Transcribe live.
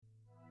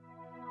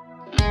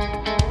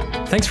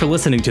Thanks for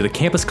listening to the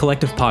Campus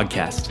Collective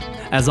podcast.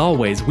 As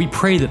always, we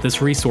pray that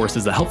this resource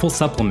is a helpful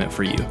supplement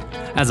for you,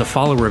 as a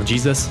follower of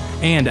Jesus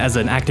and as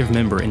an active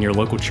member in your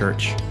local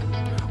church.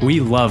 We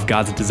love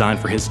God's design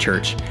for His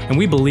church, and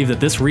we believe that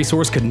this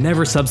resource could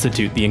never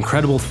substitute the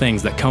incredible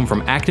things that come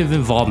from active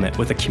involvement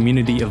with a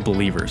community of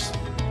believers.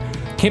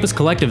 Campus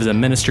Collective is a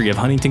ministry of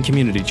Huntington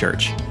Community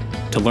Church.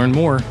 To learn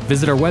more,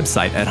 visit our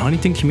website at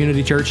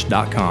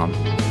huntingtoncommunitychurch.com.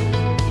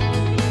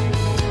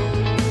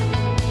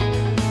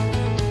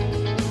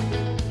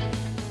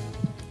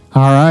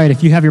 All right,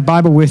 if you have your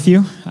Bible with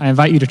you, I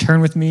invite you to turn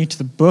with me to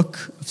the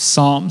book of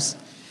Psalms.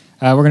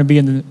 We're going to be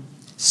in the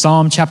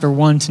Psalm chapter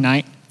 1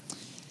 tonight.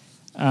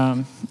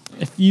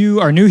 If you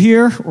are new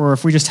here, or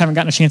if we just haven't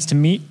gotten a chance to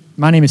meet,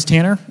 my name is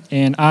Tanner,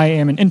 and I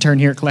am an intern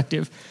here at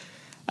Collective.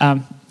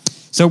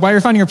 So while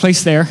you're finding your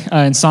place there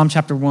in Psalm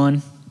chapter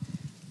 1,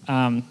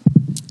 I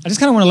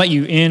just kind of want to let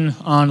you in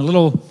on a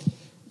little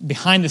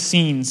behind the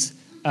scenes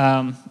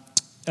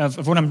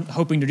of what I'm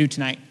hoping to do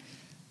tonight.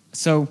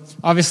 So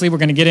obviously we're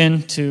going to get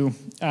into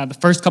the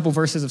first couple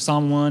verses of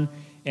Psalm 1,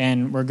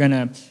 and we're going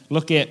to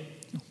look at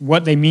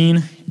what they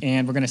mean,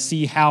 and we're going to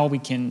see how we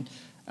can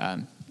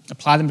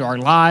apply them to our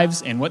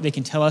lives and what they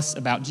can tell us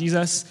about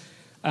Jesus.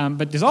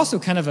 But there's also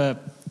kind of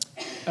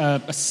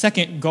a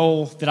second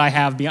goal that I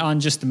have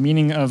beyond just the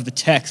meaning of the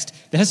text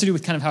that has to do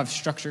with kind of how I've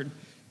structured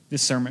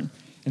this sermon.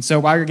 And so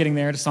while you're getting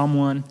there to Psalm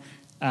 1,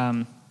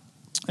 I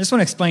just want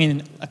to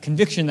explain a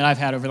conviction that I've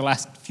had over the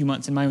last few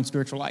months in my own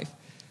spiritual life.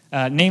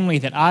 Namely,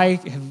 that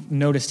I have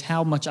noticed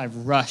how much I've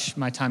rushed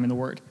my time in the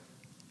Word.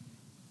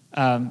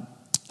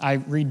 I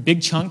read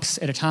big chunks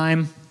at a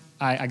time.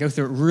 I go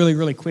through it really,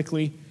 really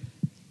quickly.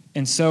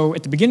 And so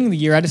at the beginning of the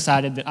year, I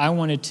decided that I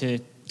wanted to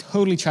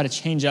totally try to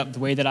change up the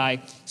way that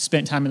I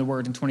spent time in the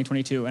Word in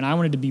 2022. And I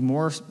wanted to be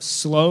more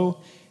slow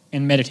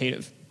and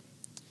meditative.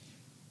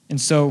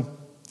 And so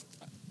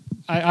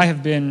I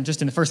have been,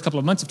 just in the first couple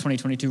of months of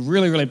 2022,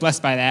 really, really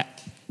blessed by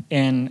that.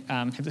 And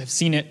have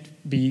seen it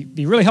be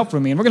really helpful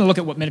for me. And we're going to look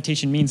at what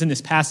meditation means in this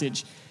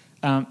passage.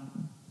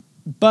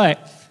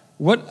 But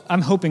what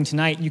I'm hoping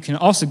tonight you can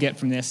also get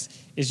from this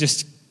is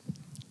just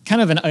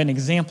kind of an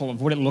example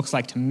of what it looks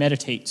like to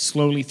meditate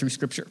slowly through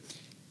Scripture.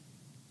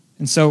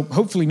 And so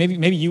hopefully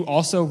maybe you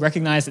also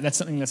recognize that that's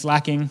something that's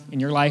lacking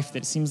in your life,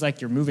 that it seems like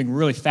you're moving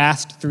really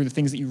fast through the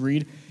things that you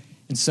read.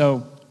 And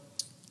so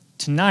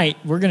tonight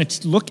we're going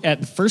to look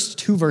at the first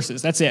two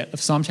verses, that's it,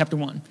 of Psalm chapter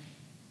 1.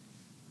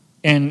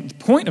 And the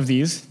point of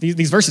these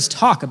verses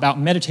talk about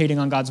meditating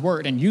on God's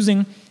Word, and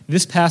using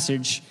this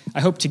passage,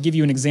 I hope to give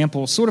you an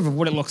example sort of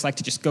what it looks like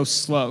to just go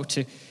slow,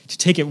 to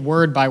take it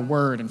word by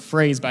word and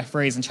phrase by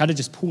phrase and try to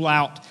just pull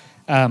out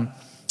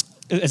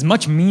as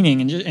much meaning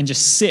and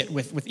just sit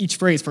with each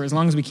phrase for as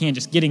long as we can,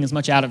 just getting as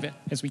much out of it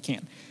as we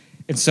can.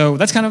 And so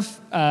that's kind of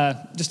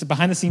just a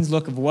behind-the-scenes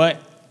look of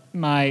what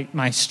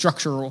my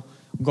structural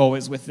goal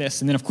is with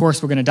this. And then, of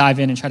course, we're going to dive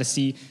in and try to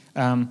see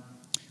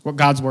what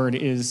God's Word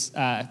is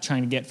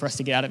trying to get for us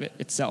to get out of it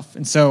itself.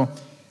 And so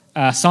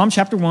Psalm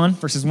chapter 1,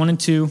 verses 1 and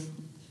 2,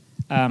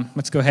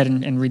 let's go ahead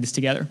and read this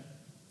together.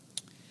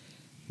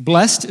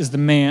 Blessed is the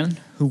man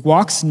who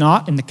walks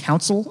not in the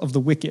counsel of the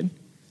wicked,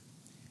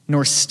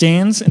 nor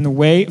stands in the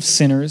way of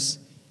sinners,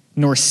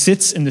 nor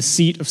sits in the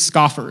seat of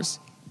scoffers.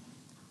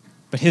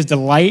 But his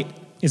delight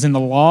is in the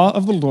law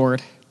of the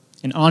Lord,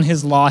 and on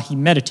his law he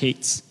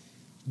meditates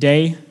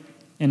day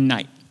and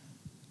night.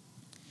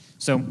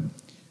 So,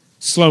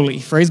 slowly,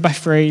 phrase by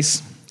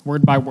phrase,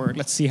 word by word.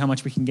 Let's see how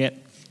much we can get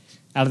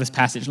out of this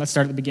passage. Let's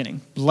start at the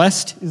beginning.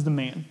 Blessed is the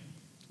man.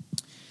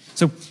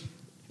 So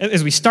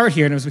as we start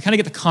here, and as we kind of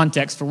get the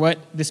context for what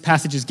this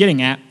passage is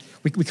getting at,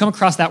 we come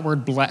across that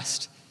word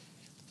blessed.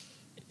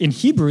 In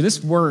Hebrew,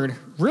 this word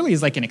really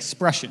is like an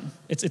expression.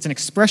 It's an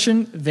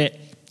expression that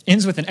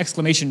ends with an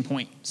exclamation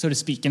point, so to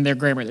speak, in their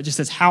grammar that just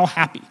says, how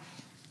happy.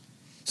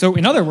 So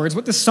in other words,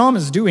 what this psalm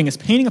is doing is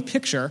painting a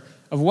picture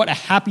of what a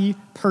happy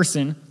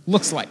person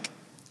looks like.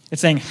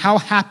 It's saying, how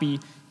happy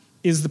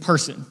is the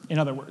person, in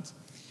other words.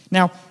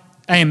 Now,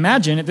 I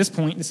imagine at this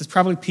point, this has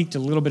probably piqued a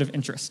little bit of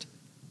interest.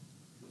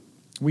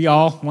 We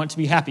all want to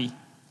be happy,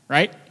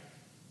 right?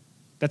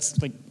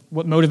 That's like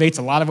what motivates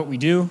a lot of what we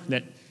do,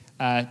 that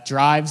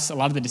drives a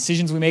lot of the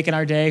decisions we make in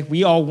our day.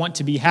 We all want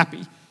to be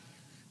happy.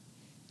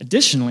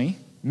 Additionally,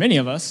 many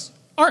of us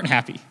aren't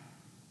happy,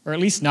 or at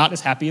least not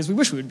as happy as we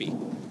wish we would be.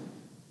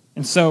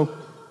 And so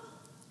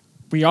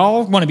we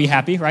all want to be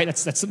happy, right?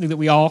 That's something that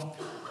we all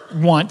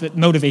want, that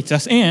motivates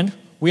us, and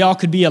we all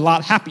could be a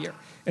lot happier.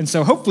 And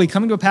so hopefully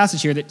coming to a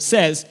passage here that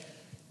says,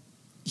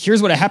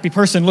 here's what a happy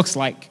person looks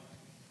like,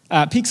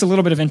 piques a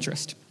little bit of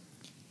interest.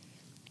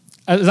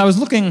 As I was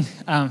looking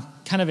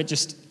kind of at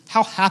just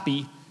how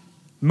happy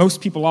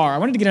most people are, I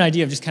wanted to get an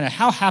idea of just kind of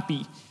how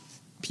happy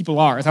people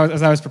are as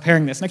I was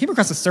preparing this. And I came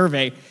across a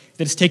survey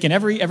that is taken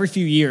every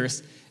few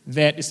years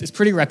that is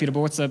pretty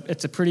reputable. It's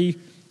a pretty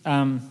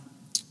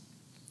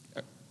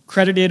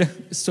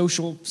credited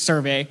social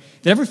survey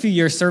that every few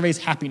years surveys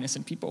happiness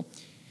in people.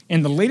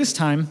 And the latest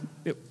time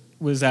it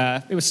was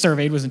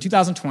surveyed was in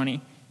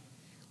 2020,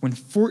 when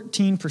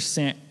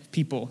 14% of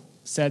people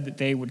said that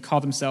they would call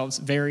themselves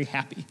very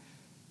happy.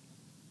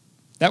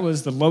 That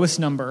was the lowest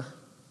number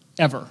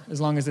ever,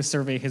 as long as this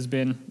survey has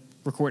been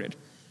recorded.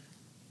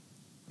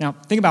 Now,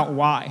 think about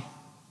why.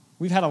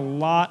 We've had a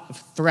lot of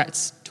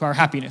threats to our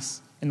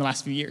happiness in the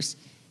last few years.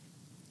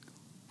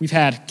 We've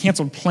had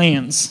canceled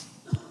plans.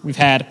 We've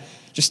had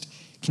just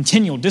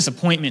continual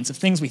disappointments of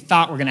things we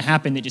thought were going to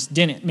happen that just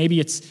didn't. Maybe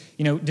it's,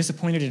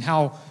 disappointed in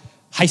how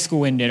high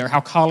school ended or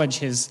how college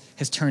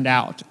has turned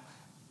out.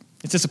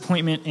 It's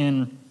disappointment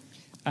in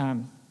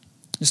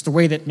just the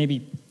way that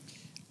maybe,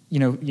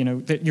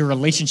 that your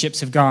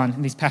relationships have gone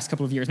in these past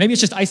couple of years. Maybe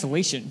it's just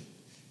isolation.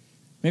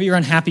 Maybe you're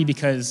unhappy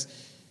because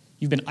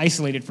you've been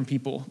isolated from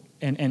people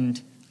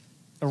and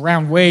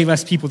around way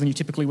less people than you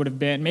typically would have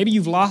been. Maybe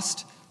you've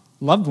lost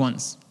loved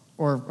ones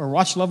or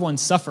watched loved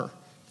ones suffer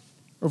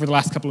over the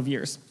last couple of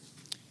years.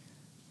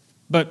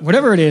 But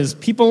whatever it is,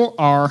 people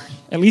are,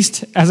 at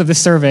least as of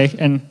this survey,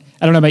 and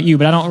I don't know about you,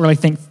 but I don't really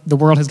think the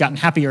world has gotten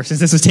happier since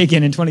this was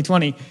taken in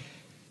 2020.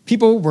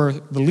 People were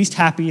the least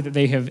happy that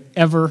they have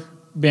ever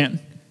been.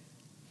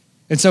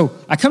 And so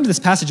I come to this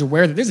passage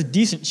aware that there's a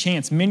decent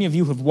chance many of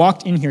you have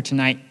walked in here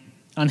tonight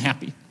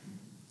unhappy.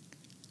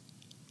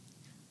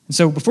 And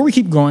so before we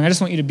keep going, I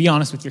just want you to be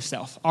honest with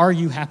yourself. Are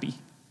you happy?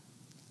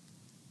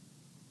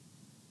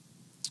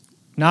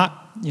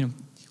 Not,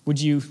 would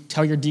you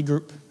tell your D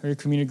group or your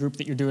community group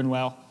that you're doing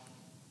well?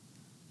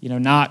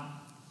 Not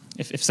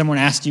if someone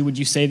asked you, would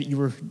you say that you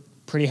were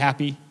pretty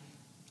happy?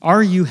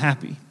 Are you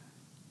happy?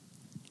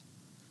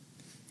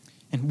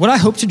 And what I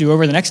hope to do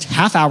over the next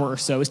half hour or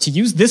so is to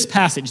use this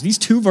passage, these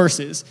two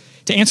verses,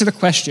 to answer the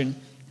question,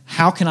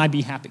 how can I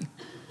be happy?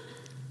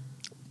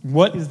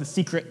 What is the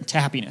secret to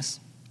happiness?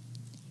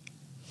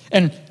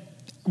 And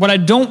what I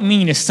don't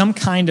mean is some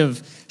kind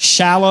of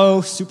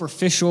shallow,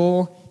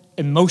 superficial,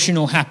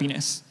 emotional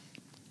happiness.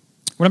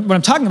 What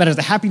I'm talking about is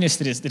the happiness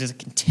that is a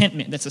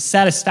contentment, that's a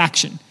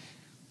satisfaction.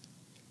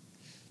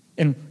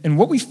 And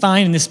what we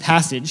find in this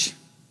passage,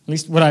 at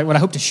least what I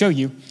hope to show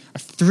you, are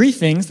three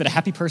things that a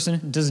happy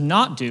person does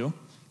not do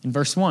in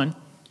verse 1,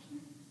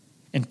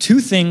 and two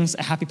things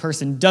a happy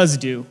person does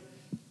do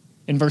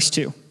in verse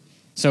 2.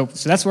 So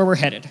that's where we're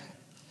headed.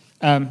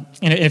 And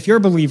if you're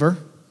a believer,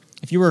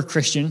 if you are a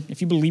Christian,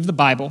 if you believe the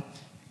Bible,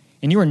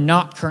 and you are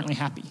not currently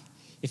happy,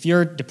 if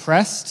you're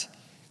depressed,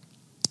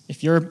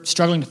 if you're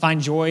struggling to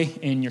find joy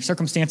in your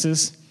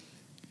circumstances,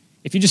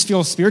 if you just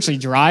feel spiritually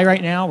dry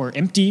right now or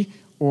empty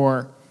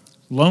or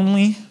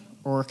lonely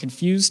or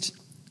confused,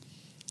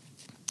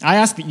 I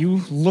ask that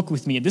you look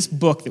with me at this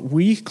book that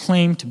we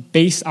claim to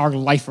base our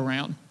life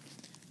around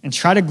and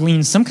try to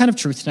glean some kind of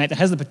truth tonight that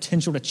has the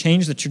potential to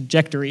change the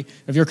trajectory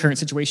of your current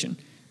situation.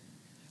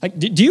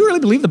 Do you really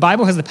believe the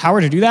Bible has the power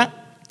to do that?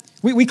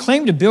 We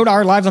claim to build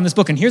our lives on this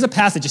book, and here's a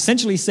passage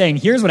essentially saying,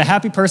 here's what a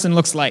happy person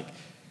looks like.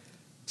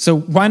 So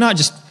why not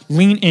just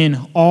lean in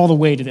all the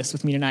way to this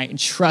with me tonight and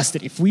trust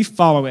that if we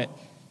follow it,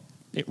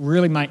 it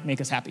really might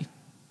make us happy.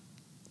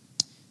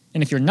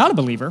 And if you're not a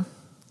believer,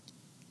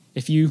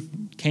 if you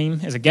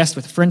came as a guest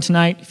with a friend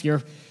tonight, if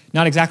you're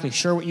not exactly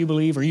sure what you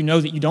believe or you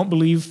know that you don't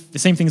believe the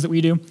same things that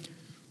we do,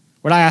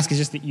 what I ask is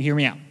just that you hear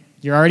me out.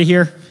 You're already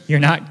here. You're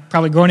not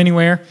probably going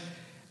anywhere.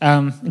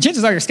 And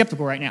chances are you're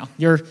skeptical right now.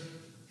 You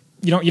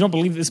don't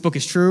believe that this book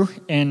is true,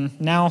 and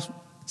now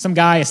some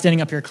guy is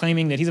standing up here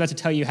claiming that he's about to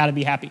tell you how to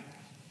be happy.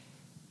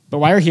 But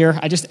while you're here,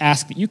 I just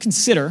ask that you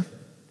consider,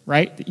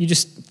 right, that you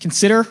just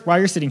consider while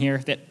you're sitting here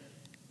that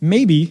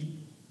maybe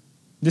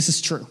this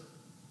is true.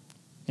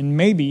 And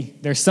maybe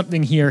there's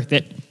something here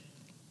that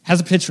has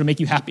the potential to make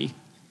you happy.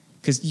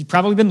 Because you've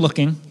probably been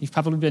looking, you've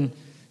probably been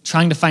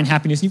trying to find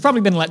happiness, and you've probably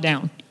been let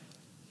down.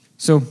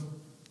 So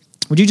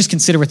would you just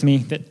consider with me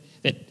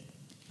that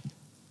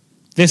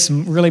this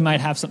really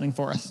might have something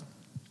for us?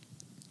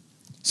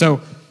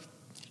 So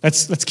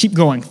let's keep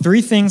going.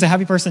 Three things a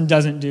happy person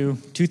doesn't do,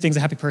 two things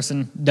a happy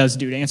person does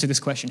do to answer this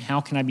question,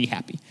 how can I be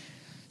happy?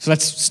 So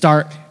let's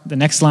start the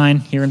next line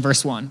here in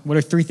verse 1. What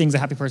are three things a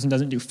happy person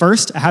doesn't do?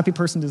 First, a happy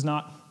person does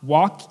not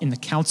walk in the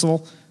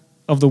counsel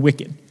of the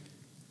wicked.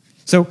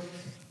 So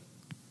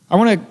I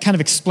want to kind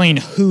of explain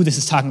who this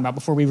is talking about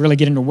before we really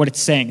get into what it's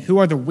saying. Who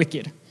are the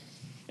wicked?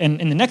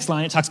 And in the next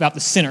line, it talks about the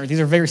sinner.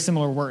 These are very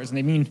similar words, and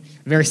they mean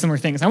very similar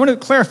things. I want to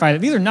clarify that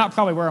these are not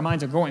probably where our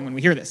minds are going when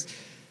we hear this.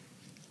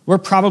 We're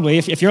probably,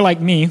 if you're like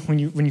me, when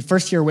you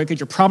first hear wicked,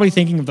 you're probably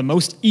thinking of the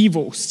most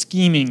evil,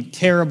 scheming,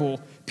 terrible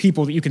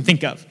people that you can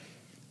think of.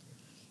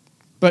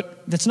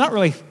 But that's not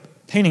really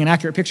painting an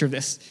accurate picture of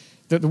this.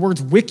 The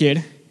words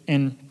wicked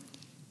and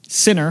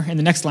sinner in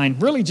the next line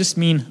really just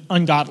mean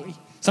ungodly.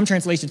 Some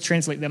translations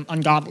translate them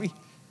ungodly.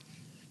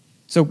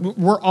 So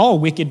we're all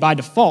wicked by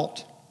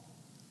default.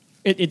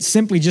 It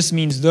simply just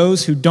means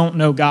those who don't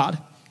know God.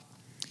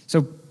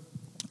 So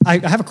I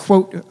have a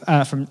quote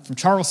from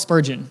Charles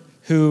Spurgeon,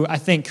 who I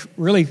think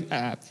really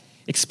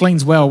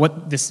explains well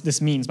what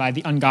this means by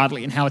the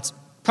ungodly and how it's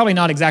probably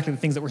not exactly the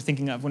things that we're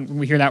thinking of when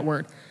we hear that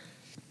word.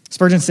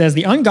 Spurgeon says,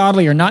 the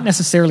ungodly are not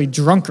necessarily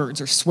drunkards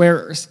or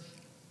swearers.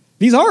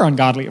 These are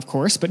ungodly, of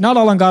course, but not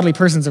all ungodly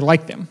persons are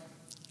like them.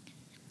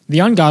 The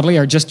ungodly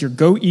are just your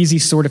go-easy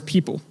sort of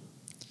people.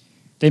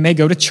 They may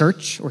go to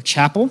church or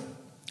chapel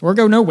or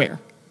go nowhere.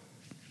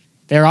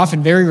 They are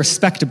often very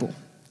respectable,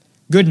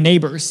 good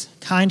neighbors,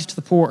 kind to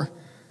the poor.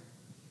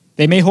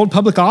 They may hold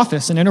public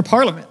office and enter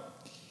parliament.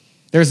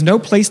 There is no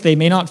place they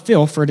may not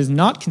fill, for it is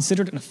not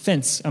considered an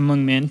offense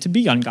among men to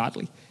be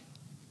ungodly.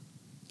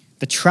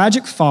 The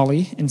tragic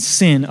folly and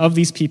sin of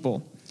these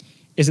people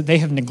is that they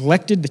have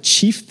neglected the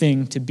chief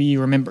thing to be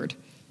remembered,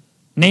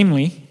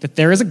 namely, that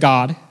there is a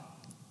God,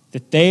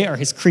 that they are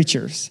his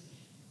creatures,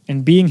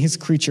 and being his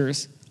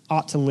creatures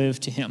ought to live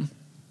to him.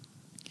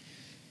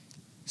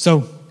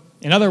 So,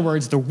 in other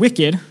words, the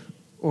wicked,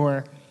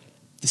 or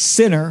the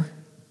sinner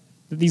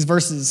that these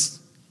verses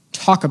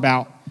talk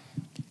about,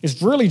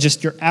 is really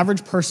just your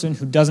average person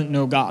who doesn't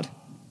know God.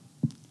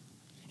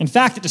 In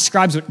fact, it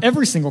describes what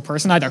every single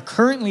person either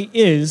currently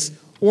is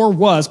or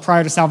was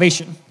prior to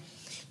salvation.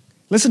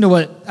 Listen to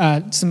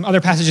what some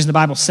other passages in the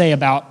Bible say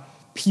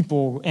about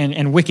people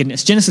and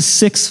wickedness. Genesis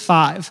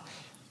 6:5.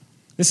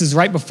 This is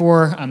right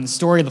before the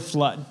story of the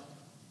flood.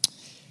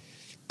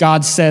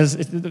 God says,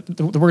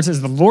 the word says,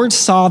 the Lord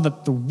saw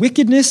that the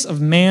wickedness of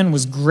man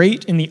was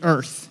great in the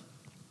earth,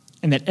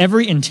 and that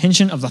every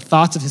intention of the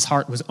thoughts of his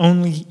heart was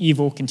only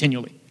evil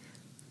continually.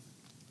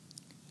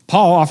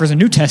 Paul offers a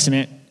New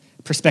Testament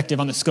perspective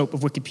on the scope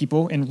of wicked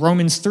people in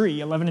Romans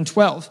 3:11 and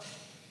 12.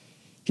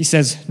 He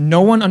says,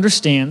 no one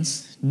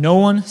understands, no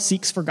one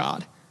seeks for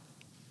God.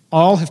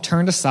 All have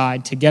turned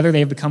aside, together they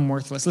have become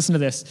worthless. Listen to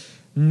this.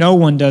 No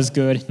one does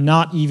good,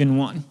 not even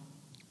one.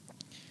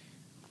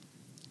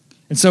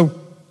 And so,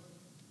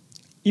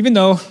 even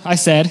though I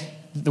said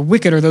the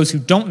wicked are those who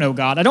don't know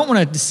God, I don't want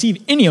to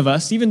deceive any of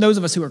us, even those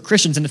of us who are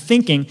Christians, into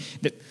thinking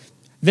that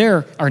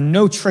there are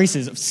no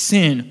traces of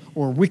sin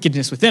or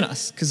wickedness within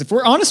us. Because if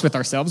we're honest with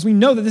ourselves, we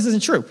know that this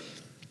isn't true.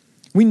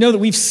 We know that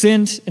we've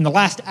sinned in the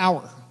last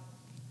hour.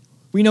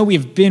 We know we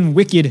have been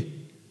wicked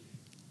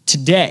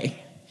today.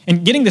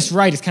 And getting this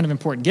right is kind of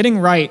important. Getting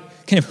right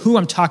kind of who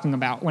I'm talking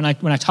about when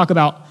I talk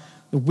about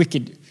the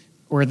wicked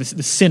or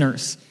the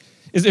sinners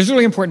is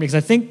really important, because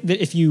I think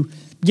that if you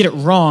get it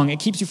wrong, it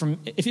keeps you from,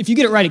 if you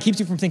get it right, it keeps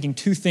you from thinking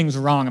two things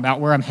wrong about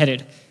where I'm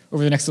headed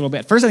over the next little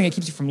bit. First, I think it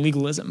keeps you from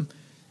legalism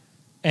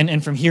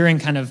and from hearing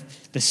kind of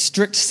the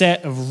strict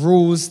set of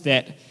rules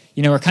that,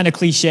 are kind of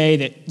cliche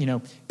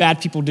that, bad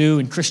people do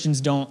and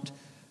Christians don't,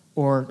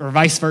 or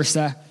vice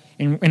versa.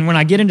 And when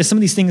I get into some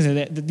of these things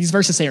that these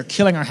verses say are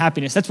killing our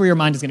happiness, that's where your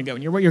mind is going to go.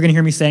 And what you're going to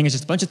hear me saying is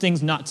just a bunch of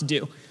things not to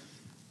do.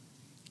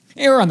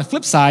 Or on the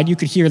flip side, you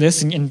could hear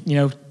this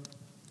and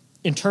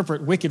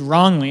interpret wicked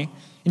wrongly,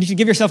 and you could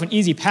give yourself an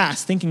easy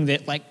pass thinking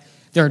that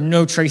there are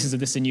no traces of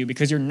this in you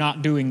because you're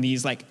not doing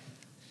these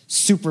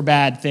super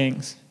bad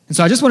things. And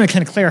so I just want to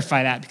kind of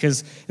clarify that,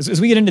 because as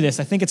we get into this,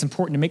 I think it's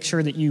important to make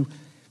sure that you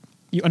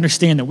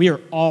understand that we are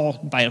all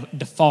by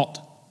default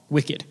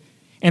wicked.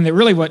 And that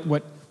really what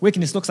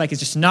wickedness looks like is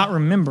just not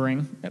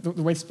remembering, the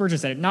way Spurgeon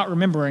said it, not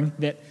remembering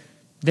that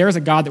there is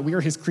a God, that we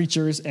are his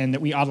creatures, and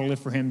that we ought to live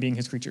for him being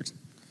his creatures.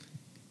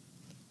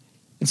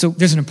 And so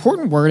there's an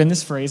important word in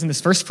this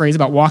first phrase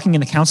about walking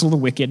in the counsel of the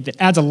wicked, that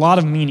adds a lot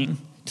of meaning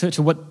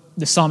to what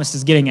the psalmist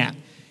is getting at.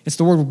 It's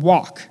the word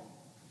walk.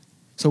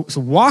 So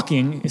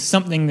walking is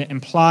something that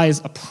implies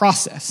a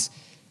process.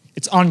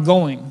 It's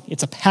ongoing.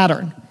 It's a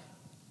pattern.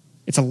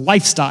 It's a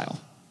lifestyle.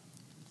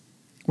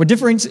 What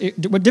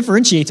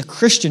differentiates a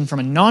Christian from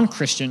a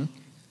non-Christian,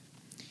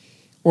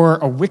 or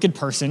a wicked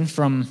person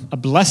from a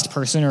blessed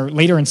person, or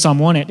later in Psalm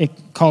 1 it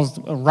calls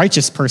a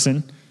righteous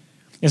person,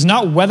 is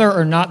not whether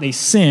or not they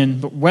sin,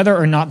 but whether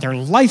or not their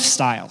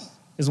lifestyle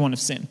is one of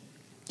sin. Do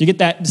you get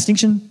that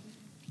distinction?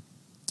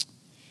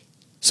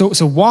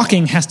 So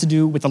walking has to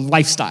do with a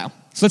lifestyle.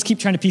 So let's keep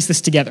trying to piece this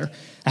together.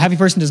 A happy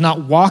person does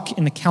not walk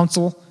in the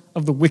counsel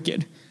of the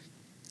wicked.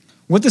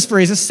 What this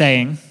phrase is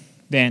saying,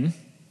 then,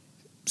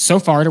 so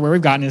far to where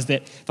we've gotten, is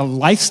that the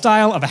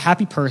lifestyle of a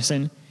happy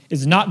person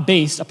is not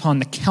based upon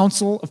the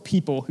counsel of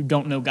people who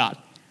don't know God.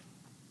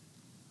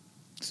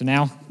 So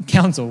now,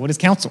 counsel. What is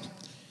counsel?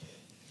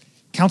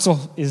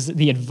 Counsel is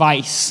the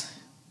advice,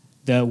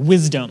 the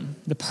wisdom,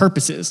 the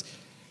purposes.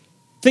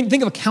 Think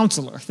of a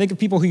counselor. Think of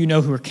people who you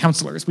know who are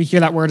counselors. We hear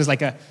that word as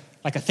like a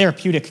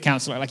therapeutic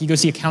counselor. Like you go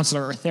see a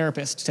counselor or a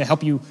therapist to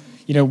help you,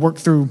 work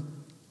through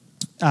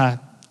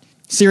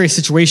serious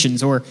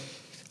situations, or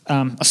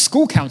a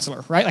school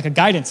counselor, right? Like a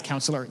guidance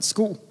counselor at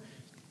school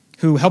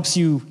who helps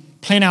you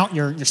plan out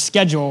your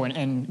schedule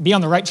and be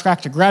on the right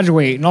track to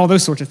graduate and all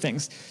those sorts of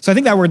things. So I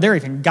think that word there,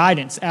 even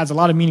guidance, adds a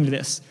lot of meaning to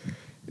this.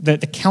 The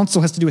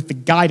counsel has to do with the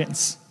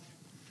guidance.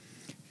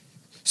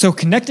 So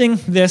connecting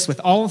this with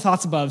all the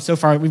thoughts above so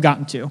far that we've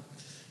gotten to,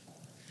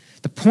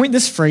 the point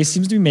this phrase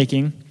seems to be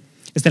making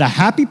is that a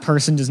happy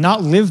person does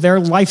not live their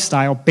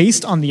lifestyle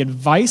based on the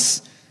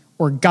advice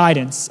or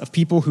guidance of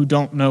people who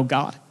don't know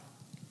God.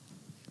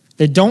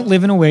 They don't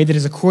live in a way that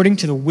is according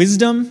to the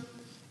wisdom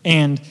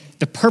and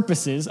the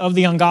purposes of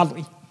the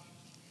ungodly.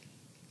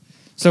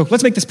 So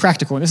let's make this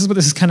practical, and this is what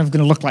this is kind of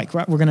going to look like.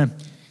 Right? We're going to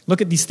look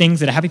at these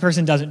things that a happy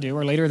person doesn't do,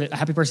 or later that a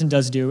happy person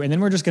does do, and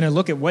then we're just going to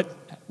look at what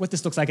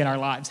this looks like in our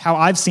lives, how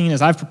I've seen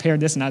as I've prepared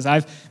this and as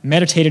I've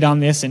meditated on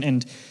this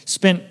and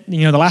spent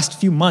the last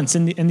few months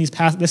in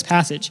this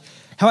passage,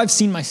 how I've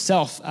seen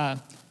myself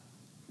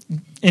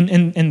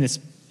in this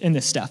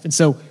stuff. And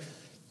so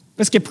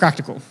let's get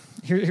practical.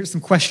 Here's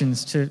some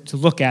questions to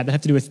look at that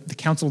have to do with the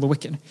counsel of the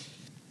wicked.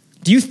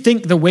 Do you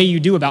think the way you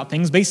do about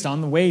things based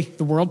on the way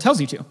the world tells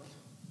you to?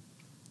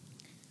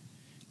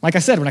 Like I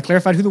said, when I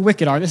clarified who the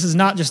wicked are, this is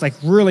not just like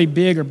really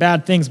big or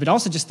bad things, but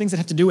also just things that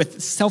have to do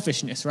with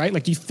selfishness, right?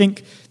 Like, do you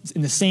think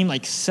in the same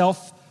like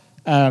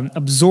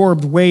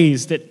self-absorbed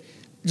ways that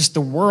just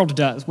the world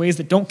does, ways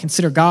that don't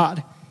consider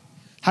God,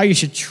 how you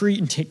should treat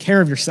and take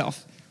care of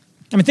yourself?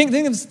 I mean,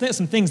 think of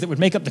some things that would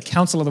make up the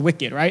counsel of the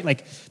wicked, right?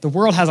 Like, the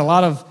world has a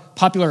lot of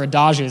popular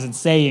adages and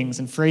sayings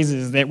and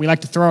phrases that we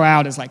like to throw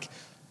out as like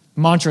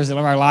mantras that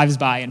live our lives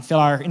by and fill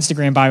our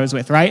Instagram bios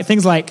with, right?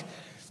 Things like,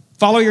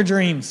 follow your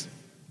dreams.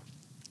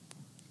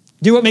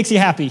 Do what makes you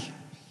happy.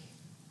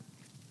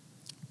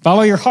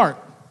 Follow your heart.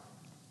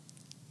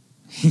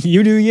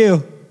 You do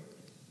you.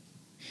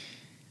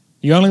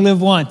 You only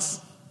live once.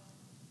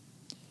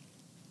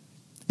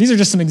 These are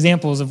just some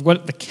examples of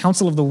what the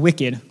counsel of the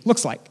wicked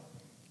looks like.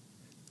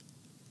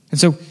 And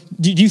so,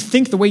 do you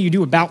think the way you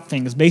do about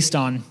things based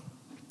on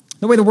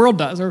the way the world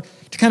does? Or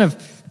to kind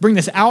of bring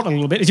this out a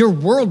little bit, is your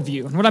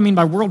worldview. And what I mean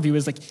by worldview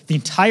is like the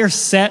entire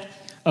set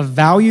of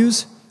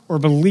values or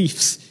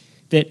beliefs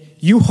that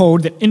you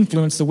hold that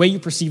influence the way you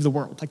perceive the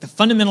world, like the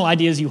fundamental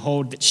ideas you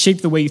hold that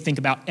shape the way you think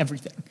about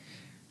everything.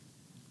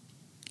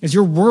 Is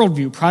your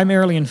worldview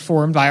primarily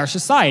informed by our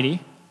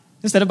society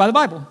instead of by the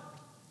Bible?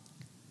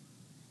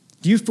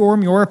 Do you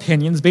form your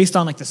opinions based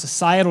on like the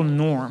societal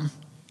norm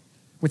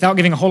without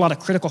giving a whole lot of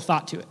critical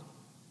thought to it?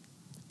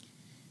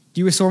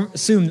 Do you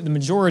assume that the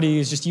majority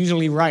is just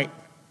usually right?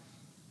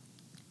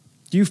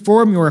 Do you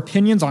form your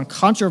opinions on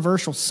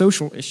controversial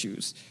social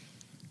issues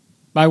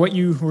by what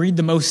you read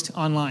the most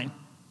online?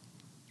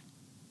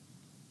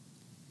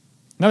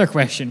 Another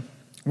question,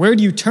 where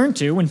do you turn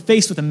to when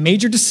faced with a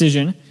major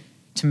decision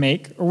to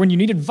make or when you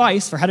need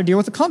advice for how to deal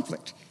with a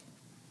conflict?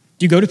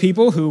 Do you go to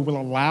people who will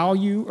allow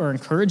you or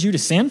encourage you to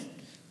sin?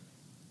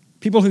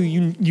 People who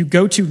you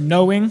go to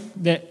knowing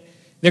that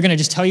they're going to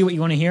just tell you what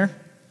you want to hear?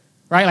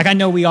 Right? Like, I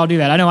know we all do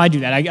that. I know I do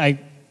that. I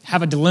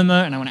have a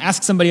dilemma and I want to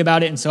ask somebody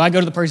about it, and so I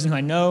go to the person who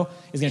I know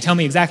is going to tell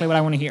me exactly what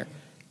I want to hear.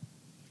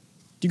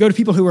 Do you go to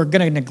people who are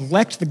going to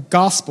neglect the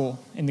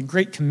gospel and the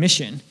Great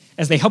Commission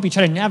as they help you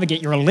try to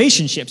navigate your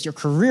relationships, your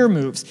career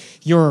moves,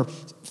 your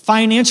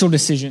financial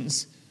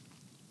decisions?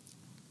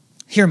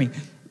 Hear me.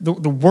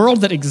 The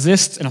world that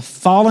exists in a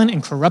fallen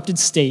and corrupted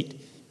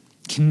state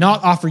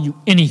cannot offer you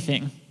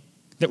anything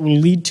that will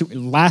lead to a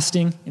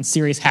lasting and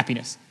serious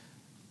happiness.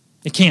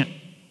 It can't.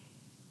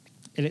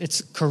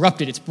 It's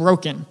corrupted. It's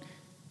broken.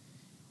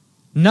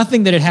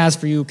 Nothing that it has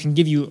for you can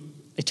give you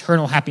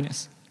eternal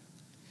happiness.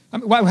 I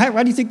mean,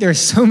 why do you think there are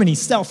so many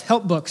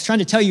self-help books trying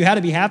to tell you how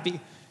to be happy?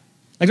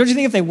 Like, don't you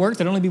think if they worked,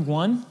 there'd only be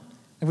one?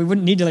 Like, we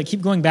wouldn't need to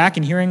keep going back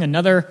and hearing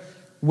another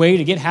way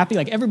to get happy?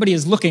 Like, everybody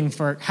is looking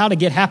for how to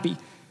get happy.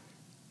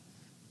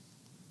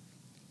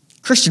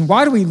 Christian,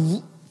 why do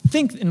we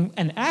think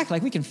and act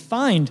like we can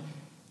find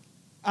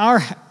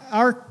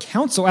our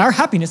counsel, our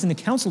happiness in the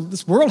counsel that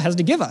this world has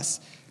to give us?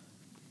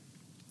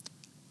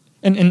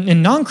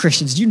 And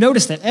non-Christians, do you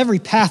notice that every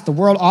path the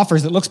world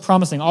offers that looks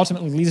promising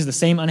ultimately leads to the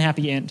same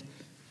unhappy end?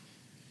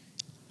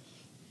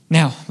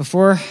 Now,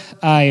 before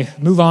I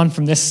move on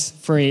from this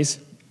phrase,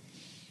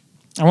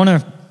 I want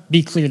to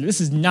be clear that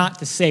this is not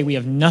to say we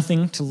have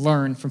nothing to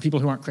learn from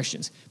people who aren't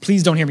Christians.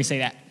 Please don't hear me say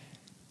that,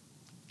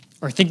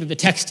 or think that the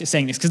text is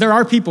saying this, because there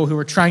are people who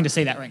are trying to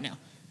say that right now.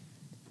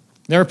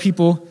 There are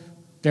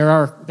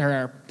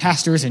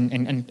pastors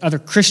and other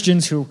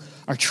Christians who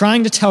are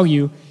trying to tell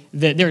you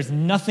that there is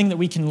nothing that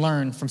we can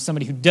learn from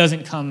somebody who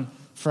doesn't come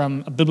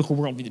from a biblical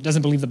worldview, that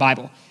doesn't believe the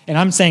Bible. And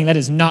I'm saying that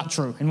is not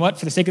true. And what,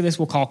 for the sake of this,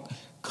 we'll call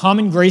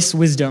common grace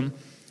wisdom,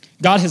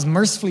 God has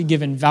mercifully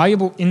given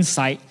valuable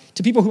insight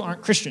to people who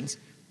aren't Christians.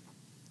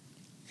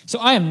 So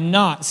I am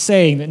not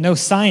saying that no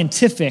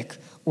scientific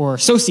or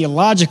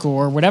sociological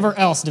or whatever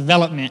else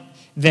development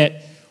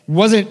that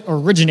wasn't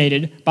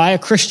originated by a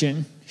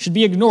Christian should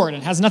be ignored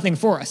and has nothing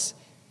for us.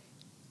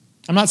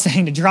 I'm not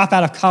saying to drop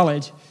out of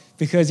college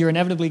because you're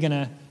inevitably going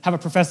to have a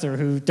professor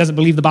who doesn't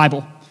believe the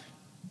Bible.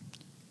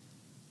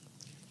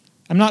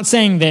 I'm not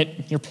saying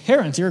that your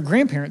parents, your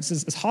grandparents,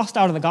 as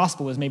hostile to the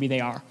gospel as maybe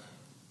they are,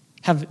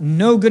 have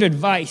no good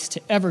advice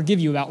to ever give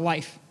you about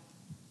life.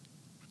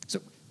 So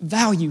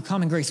value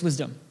common grace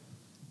wisdom.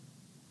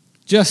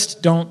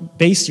 Just don't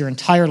base your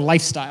entire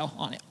lifestyle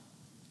on it.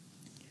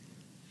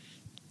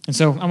 And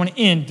so I want to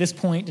end this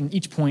point and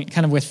each point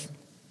kind of with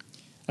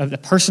a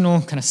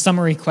personal kind of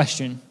summary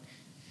question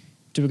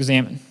to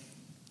examine.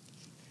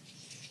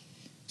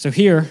 So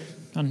here,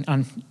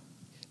 on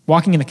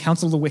walking in the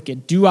counsel of the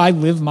wicked, do I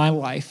live my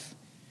life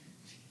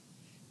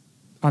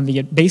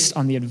based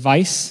on the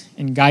advice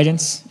and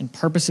guidance and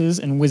purposes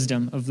and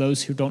wisdom of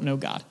those who don't know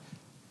God?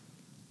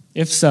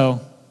 If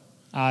so,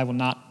 I will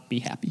not be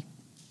happy.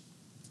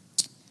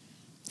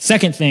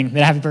 Second thing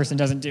that a happy person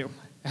doesn't do.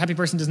 A happy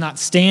person does not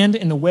stand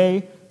in the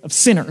way of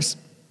sinners.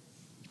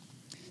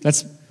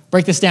 Let's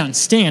break this down.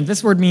 Stand,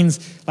 this word means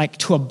like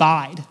to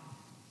abide.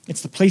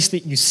 It's the place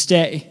that you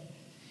stay.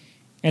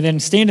 And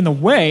then stand in the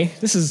way,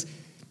 this is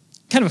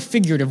kind of a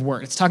figurative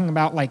word. It's talking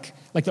about like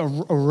a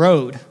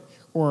road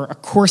or a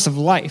course of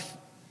life.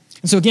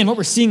 And so again, what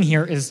we're seeing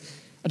here is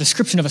a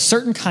description of a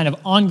certain kind of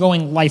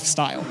ongoing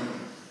lifestyle.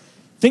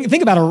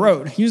 Think about a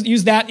road.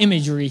 Use that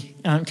imagery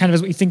kind of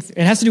as what you think. It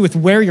has to do with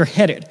where you're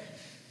headed.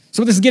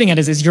 So what this is getting at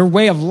is your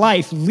way of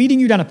life leading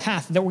you down a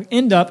path that will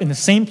end up in the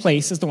same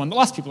place as the one that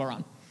lost people are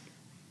on.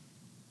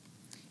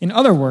 In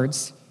other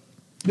words,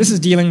 this is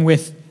dealing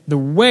with the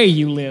way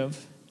you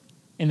live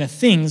and the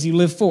things you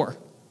live for.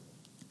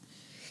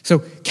 So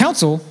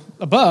counsel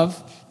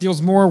above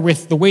deals more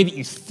with the way that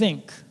you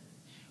think,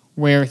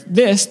 where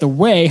this, the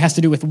way, has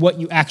to do with what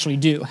you actually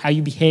do, how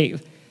you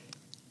behave.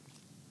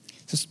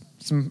 So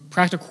some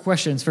practical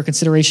questions for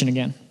consideration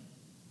again.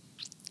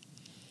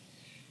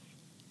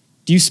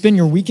 Do you spend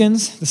your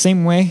weekends the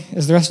same way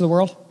as the rest of the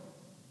world?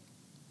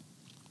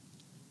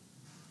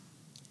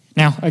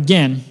 Now,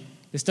 again,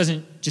 this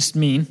doesn't just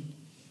mean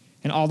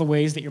in all the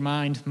ways that your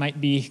mind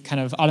might be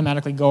kind of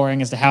automatically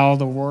going as to how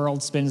the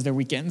world spends their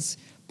weekends,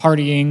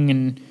 partying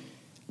and,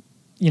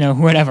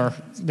 whatever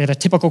that a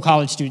typical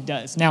college student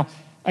does. Now,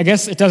 I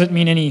guess it doesn't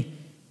mean any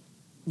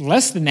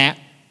less than that,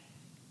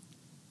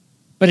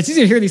 but it's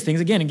easy to hear these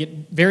things, again, and get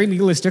very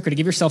legalistic or to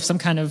give yourself some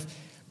kind of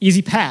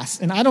easy pass.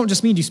 And I don't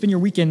just mean do you spend your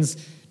weekends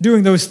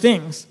doing those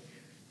things.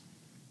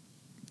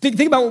 Think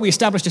about what we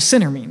established a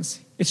sinner means.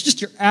 It's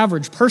just your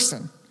average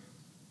person.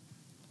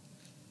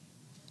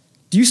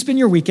 Do you spend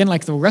your weekend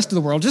like the rest of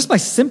the world just by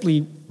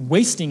simply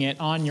wasting it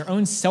on your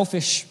own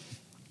selfish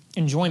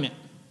enjoyment?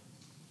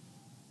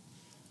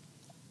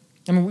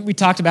 I mean, we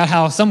talked about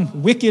how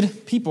some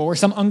wicked people or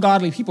some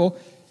ungodly people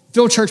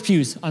fill church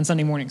pews on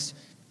Sunday mornings.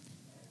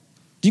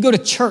 Do you go to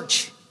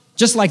church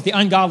just like the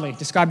ungodly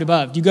described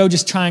above? Do you go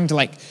just trying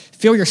to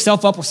fill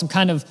yourself up with some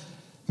kind of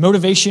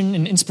motivation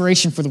and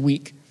inspiration for the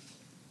week?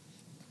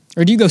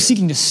 Or do you go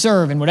seeking to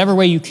serve in whatever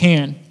way you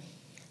can?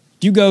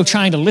 Do you go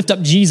trying to lift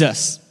up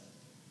Jesus?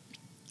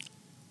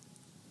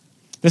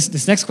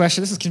 This next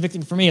question, this is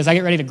convicting for me as I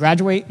get ready to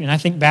graduate and I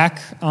think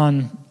back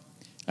on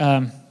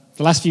the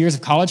last few years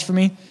of college for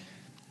me.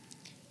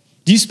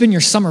 Do you spend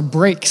your summer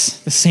breaks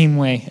the same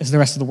way as the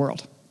rest of the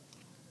world?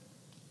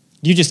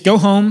 Do you just go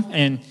home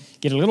and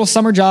get a little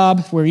summer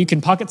job where you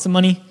can pocket some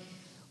money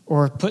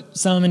or put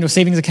some into a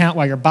savings account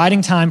while you're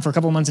biding time for a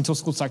couple of months until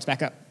school starts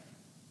back up?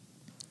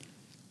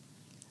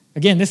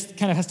 Again, this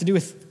kind of has to do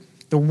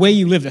with the way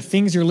you live, the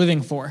things you're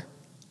living for.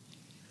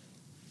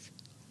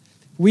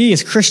 We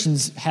as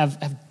Christians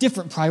have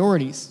different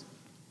priorities.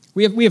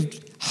 We have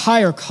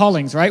higher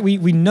callings, right?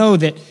 We know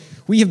that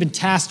we have been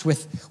tasked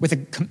with a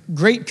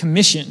great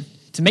commission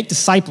to make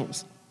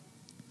disciples.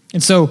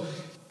 And so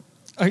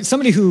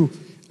somebody who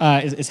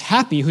is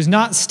happy, who's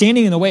not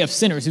standing in the way of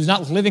sinners, who's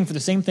not living for the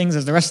same things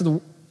as the rest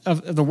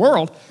of the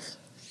world,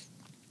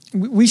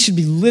 we should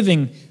be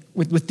living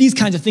with these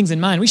kinds of things in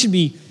mind. We should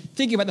be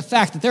thinking about the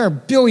fact that there are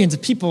billions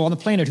of people on the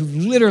planet who've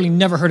literally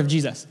never heard of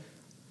Jesus.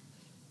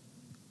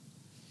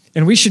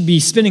 And we should be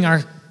spending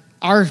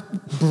our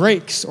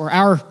breaks or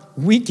our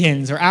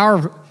weekends or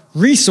our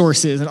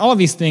resources and all of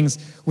these things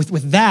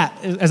with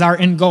that as our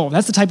end goal.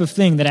 That's the type of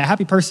thing that a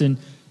happy person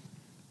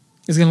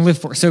is going to live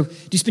for. So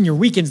do you spend your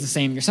weekends the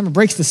same, your summer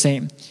breaks the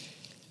same?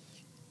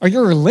 Are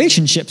your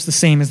relationships the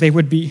same as they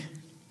would be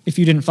if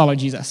you didn't follow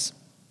Jesus?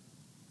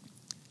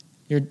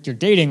 Your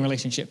dating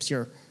relationships,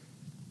 your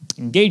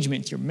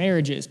engagements, your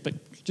marriages, but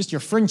just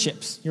your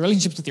friendships, your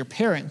relationships with your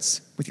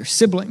parents, with your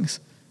siblings.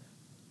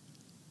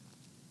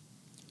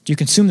 Do you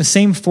consume the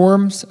same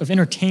forms of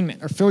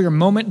entertainment or fill your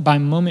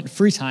moment-by-moment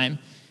free time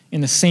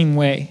in the same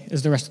way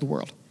as the rest of the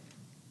world?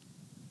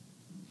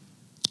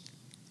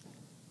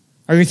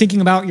 Are you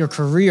thinking about your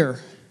career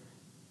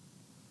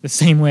the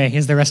same way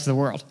as the rest of the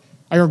world?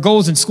 Are your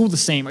goals in school the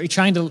same? Are you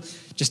trying to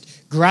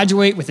just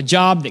graduate with a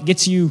job that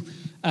gets you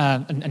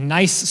a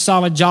nice,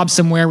 solid job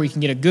somewhere where you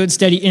can get a good,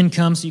 steady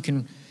income so you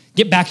can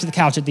get back to the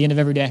couch at the end of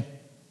every day?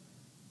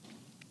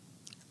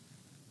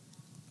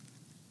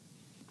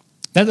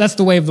 That's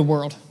the way of the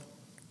world.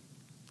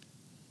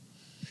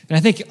 And I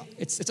think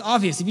it's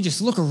obvious if you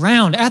just look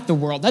around at the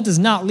world, that does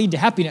not lead to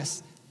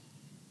happiness.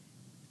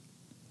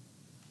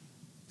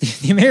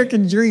 The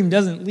American dream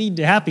doesn't lead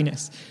to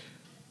happiness.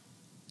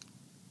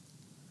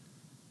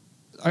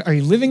 Are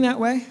you living that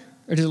way,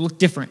 or does it look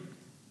different?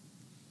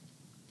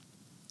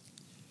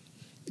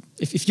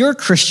 If you're a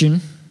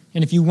Christian,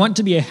 and if you want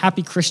to be a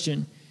happy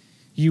Christian,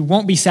 you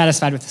won't be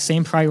satisfied with the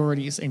same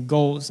priorities and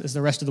goals as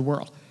the rest of the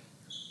world.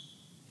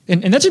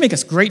 And that should make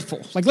us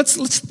grateful.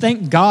 Let's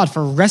thank God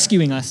for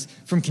rescuing us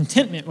from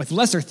contentment with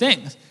lesser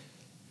things.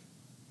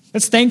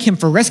 Let's thank him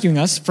for rescuing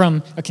us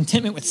from a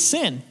contentment with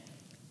sin.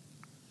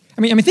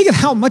 I mean, think of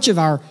how much of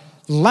our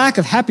lack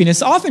of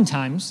happiness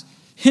oftentimes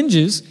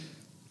hinges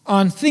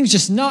on things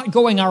just not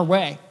going our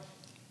way.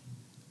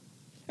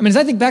 I mean, as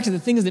I think back to the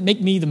things that make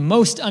me the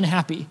most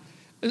unhappy,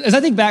 As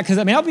I think back, because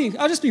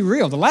I'll just be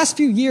real. The last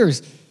few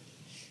years,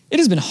 it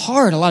has been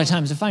hard a lot of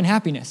times to find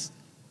happiness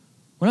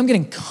when I'm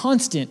getting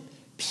constant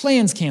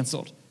plans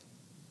canceled.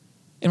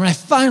 And when I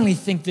finally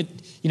think that,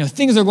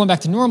 things are going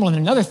back to normal and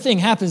another thing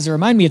happens to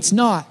remind me it's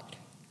not.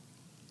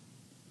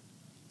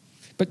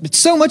 But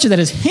so much of that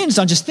is hinged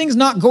on just things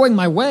not going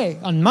my way,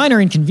 on minor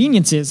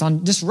inconveniences,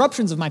 on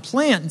disruptions of my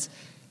plans.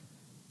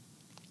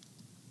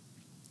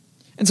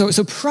 And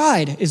so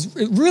pride is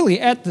really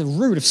at the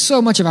root of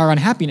so much of our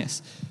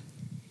unhappiness.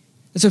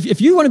 And so if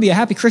you want to be a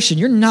happy Christian,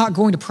 you're not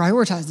going to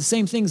prioritize the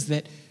same things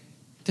that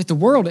the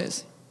world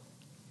is.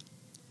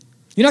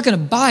 You're not going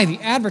to buy the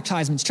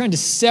advertisements trying to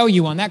sell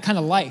you on that kind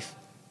of life.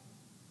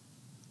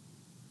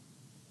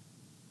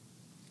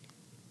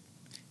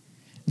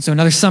 And so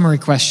another summary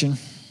question.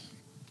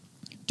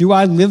 Do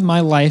I live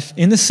my life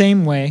in the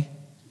same way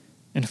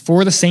and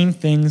for the same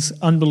things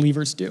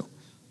unbelievers do?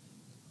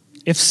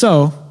 If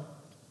so,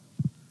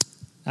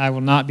 I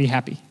will not be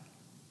happy.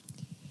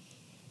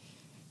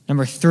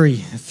 Number 3,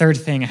 the third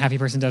thing a happy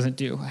person doesn't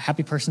do. A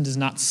happy person does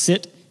not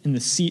sit in the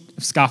seat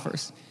of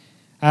scoffers.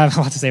 I have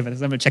a lot to say about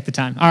this. I'm going to check the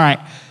time. All right.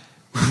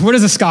 What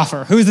is a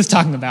scoffer? Who is this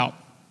talking about?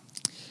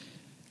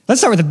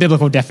 Let's start with the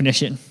biblical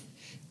definition.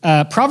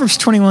 Proverbs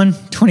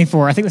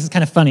 21:24. I think this is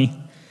kind of funny,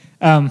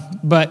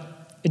 but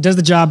it does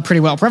the job pretty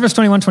well. Proverbs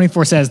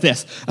 21:24 says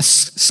this: a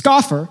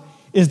scoffer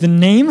is the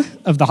name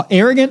of the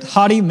arrogant,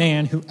 haughty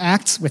man who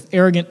acts with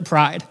arrogant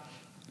pride.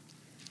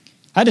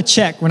 I had to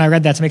check when I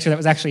read that to make sure that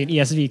was actually an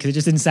ESV because it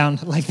just didn't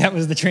sound like that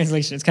was the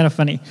translation. It's kind of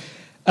funny.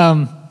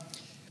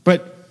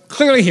 But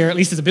clearly here, at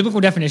least as a biblical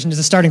definition, as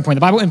a starting point,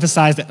 the Bible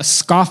emphasized that a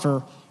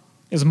scoffer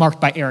is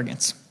marked by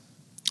arrogance.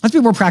 Let's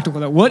be more practical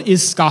though. What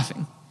is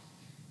scoffing?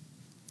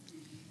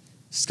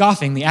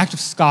 Scoffing, the act of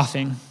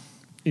scoffing,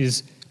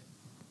 is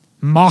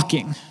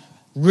mocking,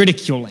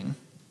 ridiculing,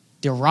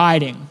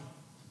 deriding,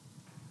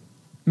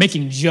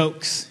 making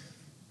jokes,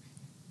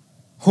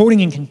 holding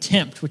in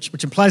contempt,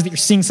 which implies that you're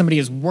seeing somebody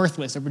as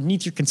worthless or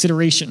beneath your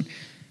consideration.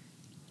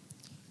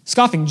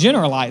 Scoffing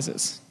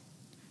generalizes.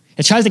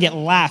 It tries to get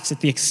laughs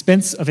at the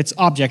expense of its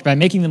object by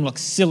making them look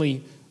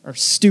silly or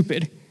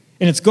stupid,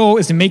 and its goal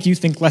is to make you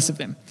think less of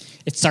them.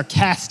 It's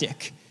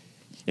sarcastic.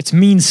 It's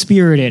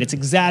mean-spirited. It's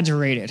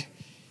exaggerated.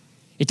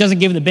 It doesn't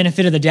give the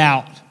benefit of the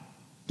doubt.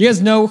 You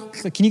guys know,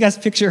 can you guys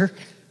picture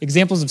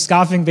examples of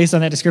scoffing based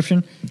on that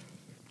description?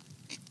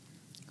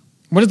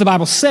 What does the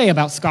Bible say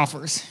about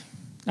scoffers?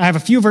 I have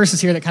a few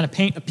verses here that kind of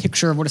paint a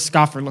picture of what a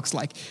scoffer looks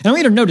like. And I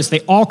want you to notice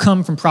they all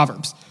come from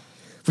Proverbs,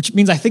 which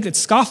means I think that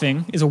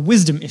scoffing is a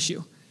wisdom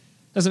issue.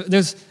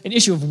 There's an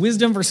issue of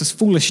wisdom versus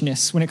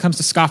foolishness when it comes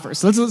to scoffers.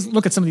 So let's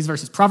look at some of these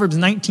verses. Proverbs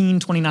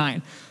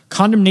 19:29.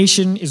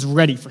 Condemnation is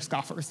ready for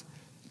scoffers.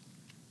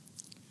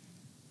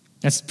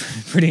 That's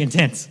pretty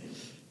intense.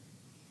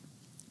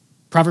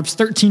 Proverbs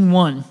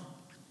 13:1.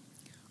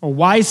 A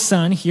wise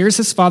son hears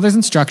his father's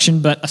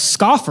instruction, but a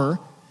scoffer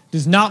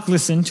does not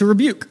listen to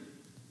rebuke.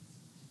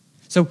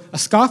 So a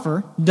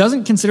scoffer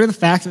doesn't consider the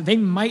fact that they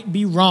might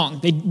be wrong.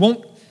 They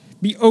won't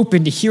be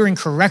open to hearing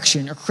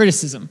correction or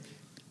criticism.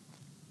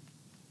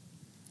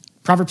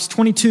 Proverbs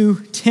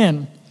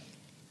 22:10.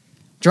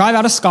 Drive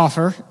out a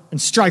scoffer,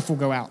 and strife will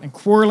go out, and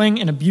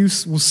quarreling and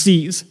abuse will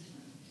cease.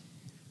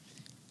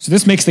 So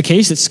this makes the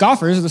case that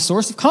scoffers are the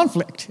source of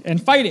conflict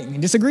and fighting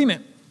and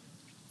disagreement.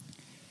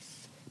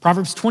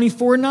 Proverbs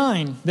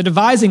 24:9. The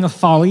devising of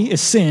folly is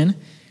sin,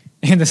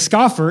 and the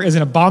scoffer is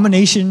an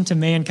abomination to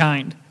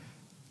mankind.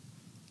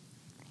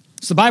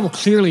 So the Bible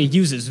clearly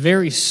uses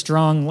very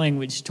strong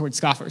language towards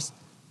scoffers.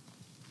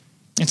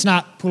 It's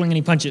not pulling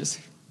any punches.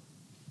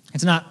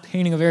 It's not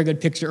painting a very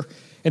good picture.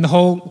 In the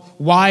whole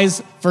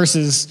wise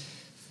versus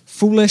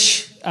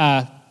foolish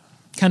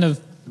kind of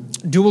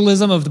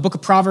dualism of the book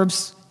of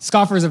Proverbs,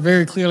 scoffers are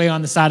very clearly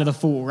on the side of the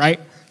fool, right?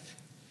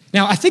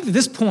 Now, I think at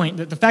this point,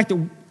 that the fact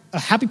that a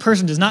happy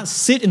person does not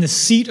sit in the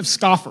seat of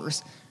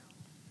scoffers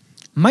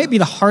might be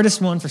the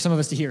hardest one for some of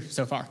us to hear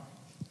so far.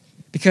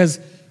 Because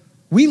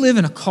we live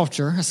in a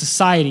culture, a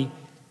society,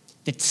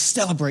 that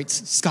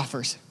celebrates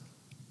scoffers.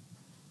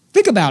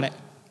 Think about it.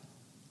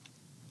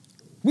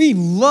 We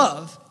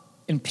love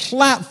and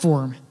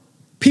platform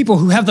people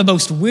who have the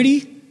most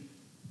witty,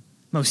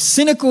 most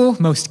cynical,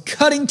 most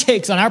cutting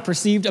takes on our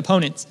perceived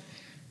opponents.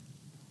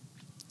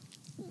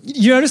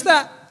 You notice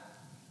that?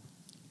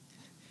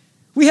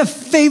 We have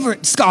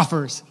favorite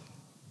scoffers.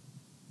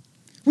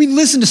 We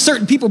listen to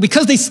certain people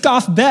because they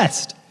scoff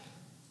best.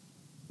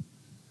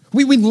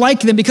 We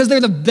like them because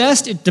they're the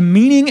best at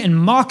demeaning and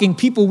mocking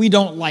people we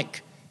don't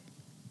like.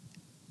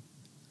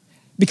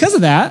 Because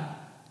of that,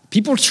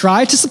 people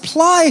try to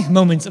supply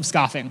moments of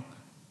scoffing.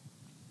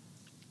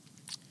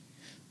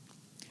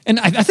 And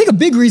I think a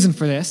big reason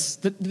for this,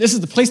 that this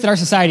is the place that our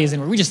society is in,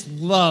 where we just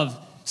love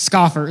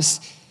scoffers.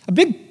 A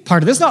big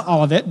part of this, not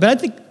all of it, but I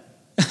think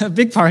a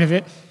big part of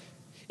it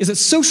is that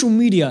social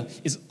media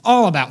is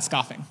all about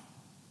scoffing,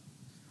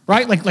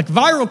 right? Like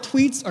viral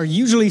tweets are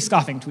usually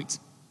scoffing tweets.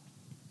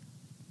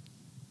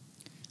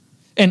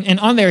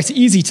 And on there, it's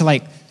easy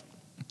to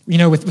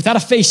without a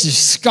face,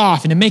 just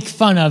scoff and to make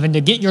fun of and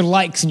to get your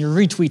likes and your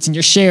retweets and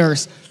your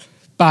shares.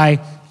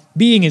 by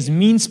being as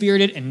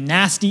mean-spirited and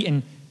nasty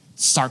and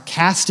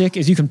sarcastic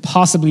as you can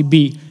possibly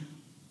be.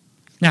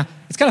 Now,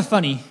 it's kind of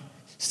funny,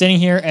 standing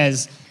here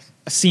as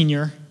a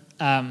senior,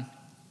 I've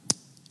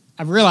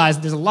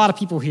realized there's a lot of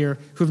people here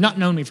who have not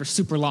known me for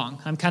super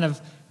long. I'm kind of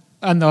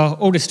on the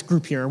oldest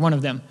group here, one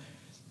of them.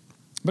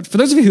 But for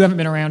those of you who haven't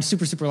been around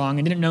super long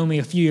and didn't know me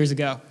a few years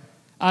ago,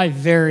 I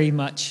very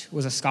much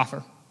was a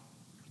scoffer.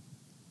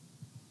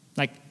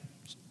 Like,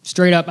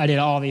 straight up, I did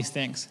all these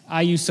things.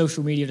 I used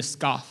social media to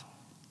scoff.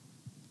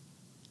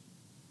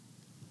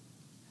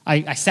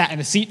 I sat in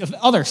the seat of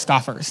other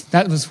scoffers.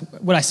 That was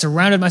what I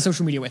surrounded my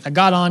social media with. I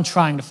got on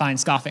trying to find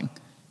scoffing.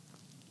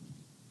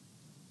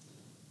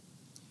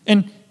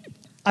 And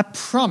I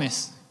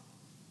promise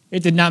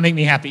it did not make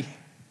me happy.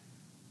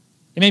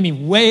 It made me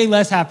way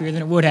less happier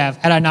than it would have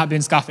had I not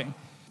been scoffing,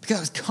 because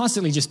I was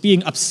constantly just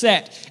being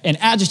upset and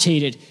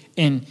agitated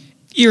and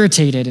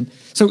irritated. And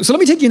so let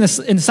me take you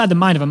inside the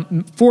mind of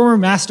a former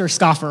master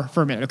scoffer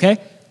for a minute,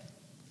 okay?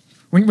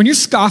 When you're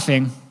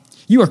scoffing,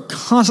 you are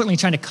constantly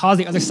trying to cause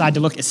the other side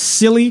to look as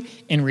silly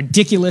and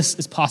ridiculous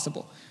as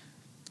possible,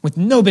 with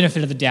no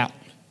benefit of the doubt.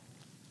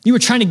 You are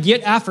trying to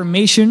get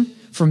affirmation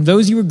from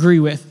those you agree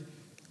with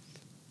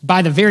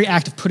by the very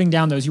act of putting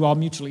down those you all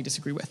mutually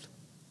disagree with.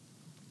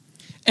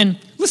 And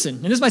listen,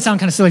 and this might sound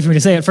kind of silly for me to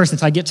say at first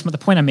until I get to the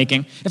point I'm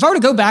making. If I were to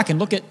go back and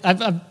look at,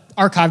 I've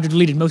archived or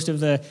deleted most of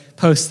the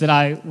posts that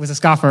I was a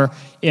scoffer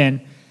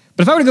in,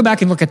 but if I were to go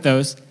back and look at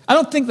those, I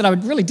don't think that I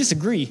would really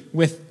disagree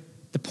with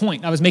the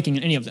point I was making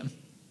in any of them.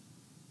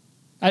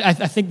 I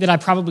think that I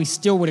probably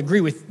still would agree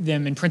with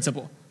them in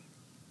principle.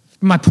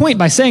 My point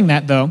by saying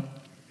that, though,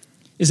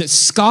 is that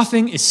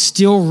scoffing is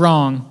still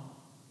wrong,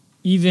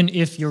 even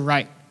if you're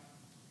right.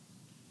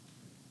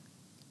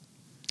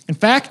 In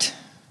fact,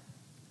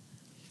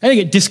 I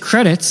think it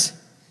discredits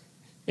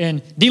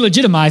and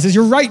delegitimizes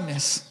your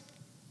rightness.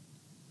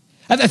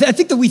 I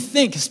think that we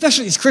think,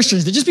 especially as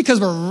Christians, that just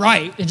because we're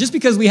right and just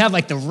because we have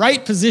like the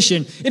right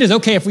position, it is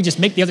okay if we just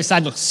make the other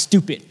side look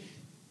stupid.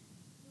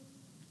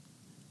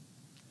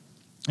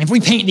 If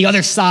we paint the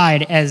other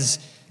side as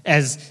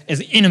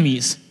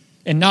enemies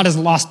and not as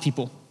lost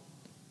people.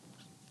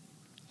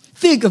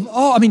 Think of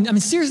all,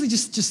 seriously,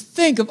 just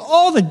think of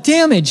all the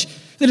damage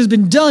that has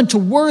been done to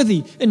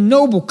worthy and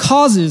noble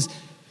causes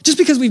just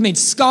because we've made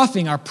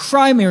scoffing our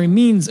primary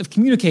means of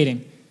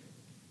communicating.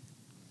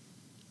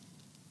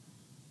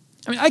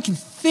 I can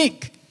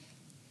think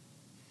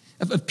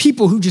of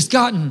people who just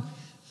gotten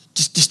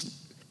just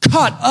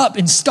caught up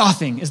in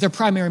scoffing as their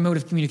primary mode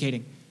of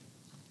communicating.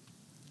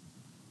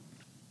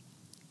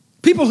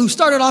 People who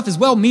started off as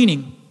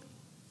well-meaning.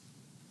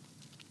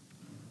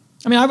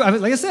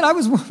 Like I said, I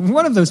was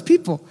one of those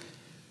people.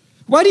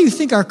 Why do you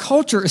think our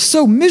culture is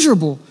so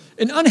miserable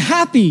and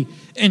unhappy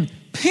and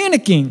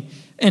panicking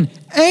and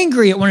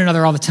angry at one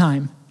another all the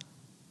time?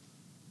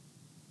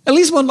 At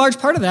least one large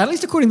part of that, at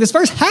least according to this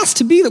verse, has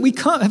to be that we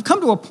have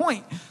come to a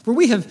point where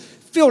we have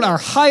filled our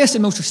highest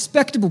and most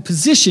respectable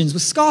positions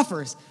with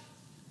scoffers.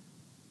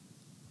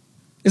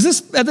 As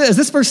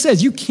this verse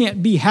says, you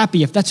can't be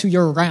happy if that's who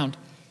you're around.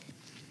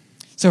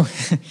 So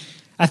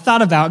I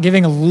thought about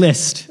giving a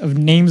list of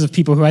names of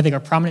people who I think are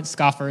prominent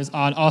scoffers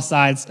on all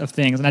sides of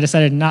things, and I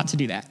decided not to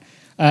do that.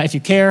 If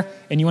you care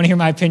and you want to hear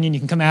my opinion, you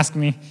can come ask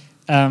me,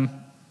 but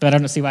I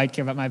don't see why I'd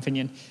care about my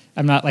opinion.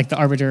 I'm not like the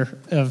arbiter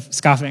of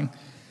scoffing.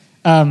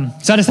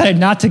 So I decided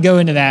not to go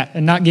into that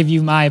and not give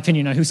you my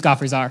opinion on who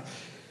scoffers are.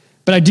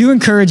 But I do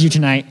encourage you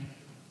tonight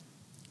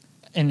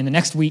and in the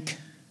next week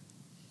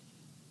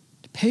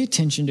to pay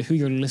attention to who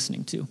you're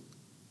listening to.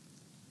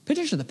 Pay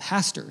attention to the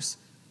pastors,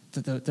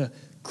 the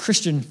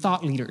Christian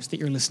thought leaders that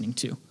you're listening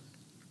to,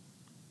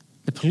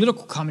 the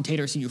political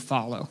commentators who you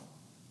follow,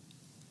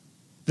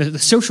 the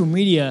social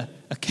media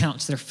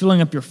accounts that are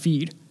filling up your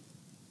feed.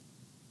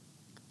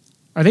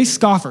 Are they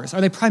scoffers?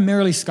 Are they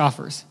primarily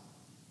scoffers?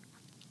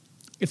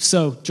 If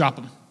so, drop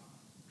them.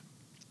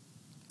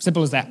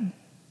 Simple as that.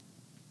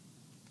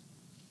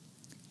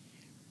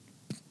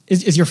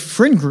 Is your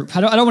friend group,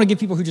 I don't want to give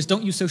people who just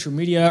don't use social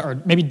media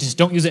or maybe just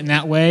don't use it in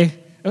that way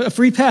a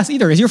free pass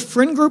either. Is your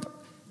friend group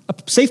a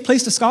safe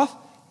place to scoff?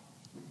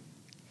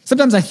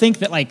 Sometimes I think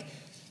that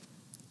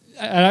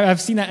I've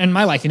seen that in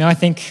my life. I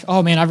think,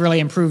 oh man, I've really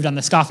improved on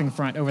the scoffing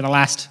front over the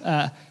last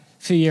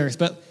few years.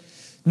 But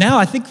now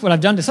I think what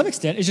I've done to some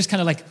extent is just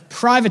kind of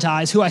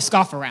privatize who I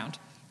scoff around.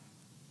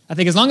 I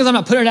think as long as I'm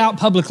not putting it out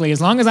publicly, as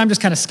long as I'm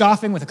just kind of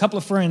scoffing with a couple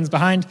of friends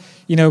behind,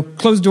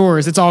 closed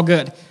doors, it's all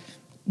good.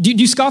 Do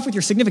you scoff with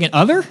your significant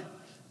other?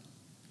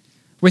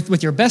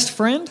 With your best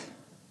friend?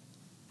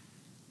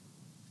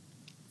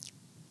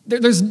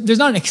 There's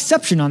not an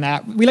exception on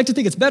that. We like to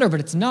think it's better, but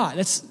it's not.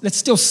 That's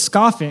still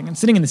scoffing and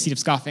sitting in the seat of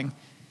scoffing.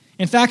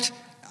 In fact,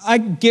 I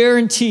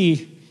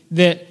guarantee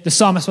that the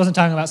psalmist wasn't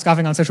talking about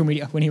scoffing on social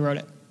media when he wrote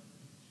it.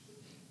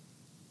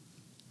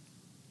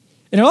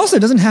 And it also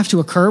doesn't have to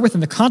occur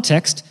within the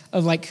context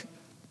of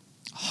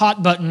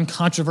hot button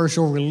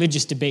controversial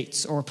religious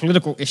debates or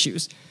political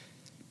issues.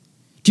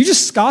 Do you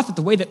just scoff at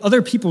the way that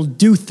other people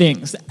do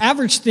things, the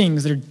average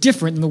things that are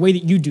different than the way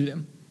that you do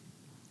them?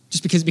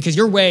 Just because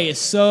your way is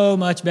so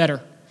much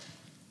better.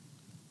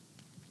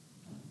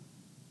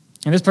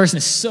 And this person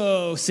is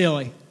so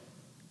silly.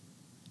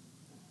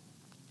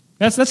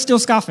 That's still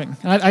scoffing.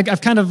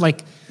 I've kind of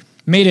like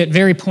made it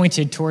very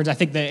pointed towards, I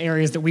think, the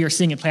areas that we are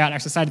seeing it play out in our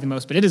society the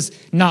most, but it is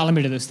not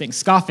limited to those things.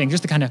 Scoffing,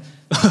 just the kind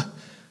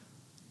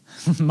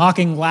of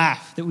mocking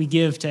laugh that we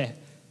give to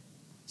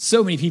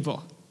so many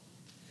people.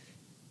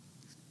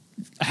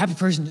 A happy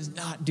person does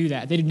not do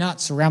that. They do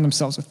not surround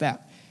themselves with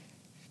that.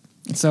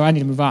 And so I need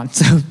to move on.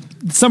 So,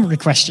 summary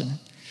question.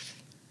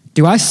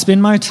 Do I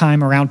spend my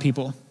time around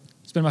people?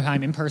 Spend my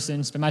time in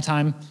person, spend my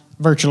time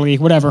virtually,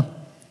 whatever.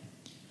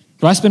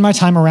 Do I spend my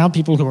time around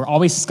people who are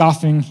always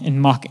scoffing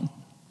and mocking?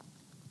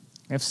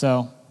 If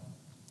so,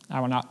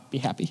 I will not be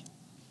happy.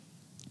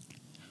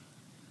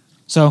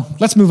 So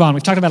let's move on.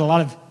 We've talked about a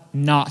lot of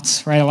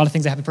nots, right? A lot of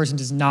things a happy person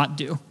does not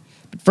do.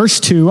 But verse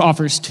 2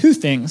 offers two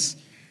things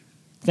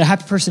that a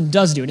happy person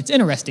does do. And it's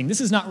interesting.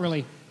 This is not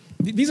really,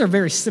 these are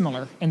very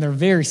similar and they're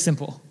very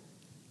simple.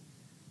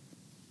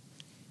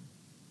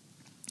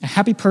 A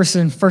happy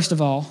person, first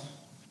of all,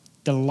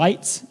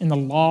 delights in the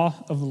law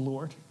of the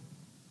Lord.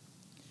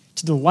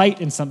 To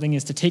delight in something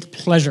is to take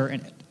pleasure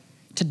in it,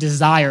 to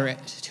desire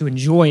it, to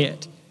enjoy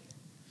it.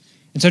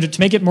 And so to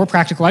make it more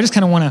practical, I just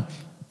kind of want to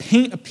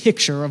paint a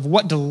picture of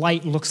what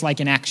delight looks like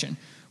in action.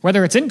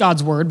 Whether it's in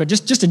God's word, but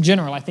just in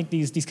general, I think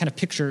these kind of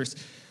pictures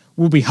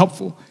will be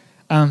helpful.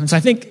 And so I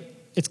think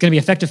it's going to be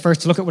effective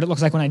first to look at what it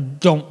looks like when I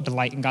don't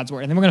delight in God's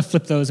word. And then we're going to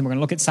flip those and we're going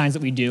to look at signs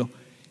that we do.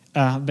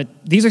 But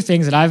these are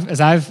things that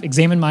as I've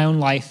examined my own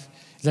life,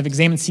 as I've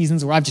examined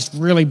seasons where I've just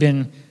really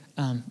been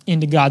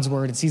into God's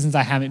word and seasons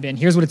I haven't been,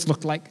 here's what it's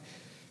looked like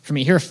for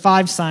me. Here are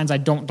 5 signs I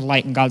don't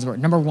delight in God's word.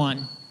 Number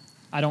 1,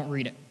 I don't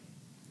read it.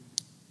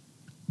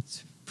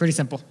 It's pretty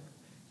simple.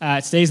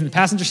 It stays in the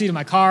passenger seat of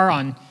my car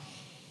on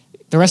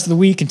the rest of the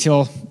week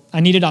until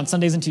I need it on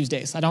Sundays and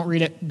Tuesdays. I don't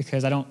read it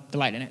because I don't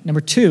delight in it.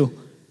 Number 2,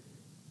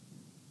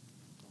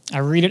 I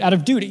read it out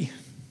of duty.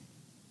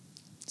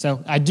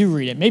 So I do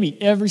read it,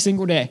 maybe every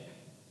single day.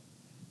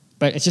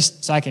 But it's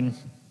just so I can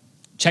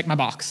check my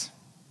box.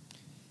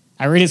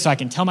 I read it so I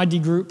can tell my D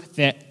group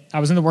that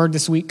I was in the Word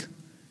this week,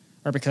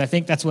 or because I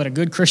think that's what a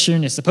good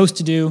Christian is supposed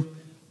to do,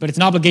 but it's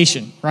an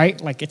obligation, right?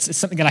 Like it's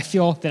something that I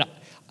feel that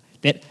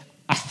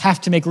I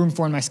have to make room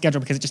for in my schedule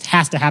because it just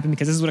has to happen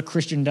because this is what a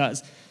Christian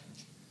does.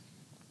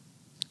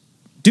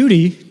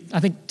 Duty, I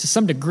think to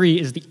some degree,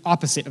 is the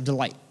opposite of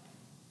delight.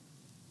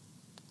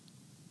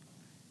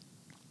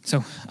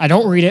 So I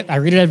don't read it. I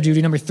read it out of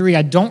duty. Number 3,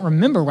 I don't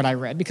remember what I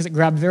read because it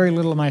grabbed very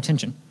little of my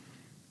attention.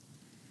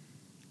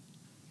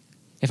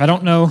 If I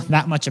don't know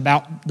that much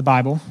about the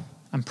Bible,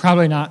 I'm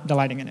probably not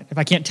delighting in it. If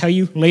I can't tell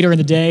you later in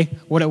the day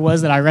what it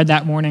was that I read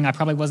that morning, I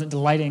probably wasn't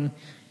delighting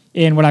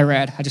in what I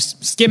read. I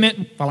just skim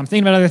it while I'm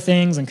thinking about other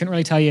things and couldn't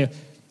really tell you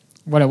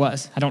what it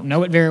was. I don't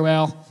know it very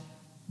well.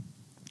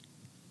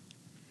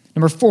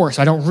 Number 4,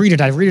 so I don't read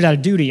it. I read it out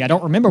of duty. I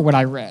don't remember what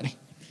I read.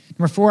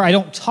 Number 4, I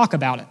don't talk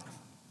about it.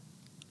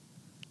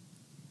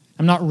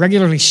 I'm not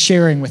regularly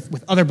sharing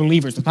with other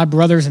believers, with my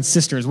brothers and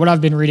sisters, what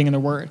I've been reading in the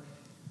Word.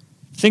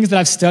 Things that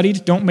I've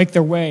studied don't make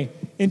their way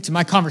into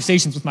my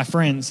conversations with my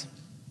friends,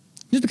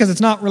 just because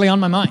it's not really on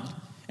my mind.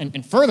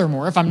 And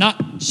furthermore, if I'm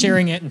not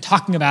sharing it and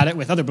talking about it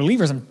with other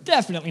believers, I'm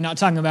definitely not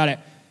talking about it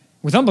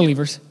with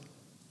unbelievers.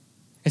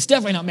 It's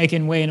definitely not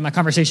making way into my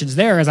conversations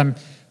there as I'm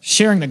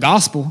sharing the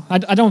gospel. I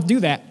don't do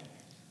that.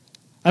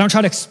 I don't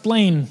try to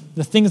explain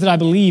the things that I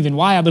believe and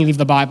why I believe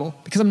the Bible,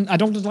 because I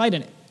don't delight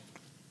in it.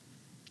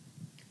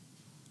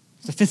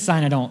 It's the 5th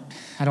sign I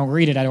don't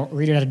read it. I don't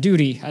read it out of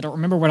duty. I don't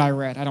remember what I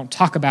read. I don't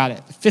talk about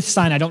it. The 5th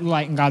sign I don't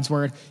delight in God's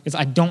word is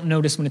I don't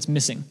notice when it's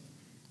missing.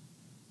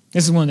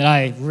 This is one that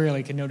I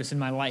really can notice in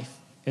my life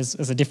as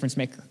a difference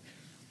maker.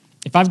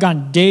 If I've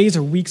gone days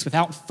or weeks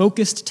without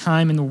focused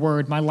time in the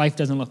word, my life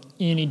doesn't look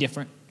any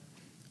different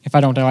if I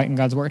don't delight in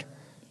God's word.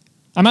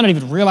 I might not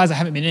even realize I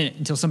haven't been in it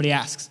until somebody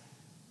asks.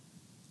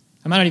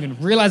 I might not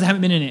even realize I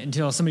haven't been in it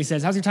until somebody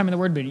says, "How's your time in the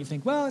word been?" And you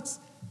think, well,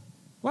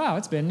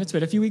 it's been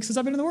a few weeks since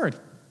I've been in the word.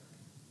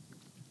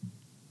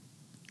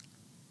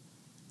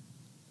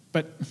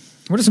 But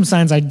what are some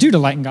signs I do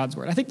delight in God's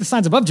word? I think the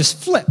signs above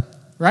just flip,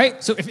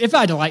 right? So if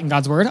I delight in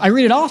God's word, I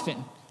read it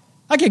often.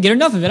 I can't get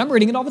enough of it. I'm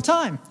reading it all the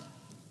time.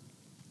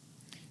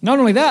 Not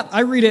only that,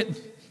 I read it,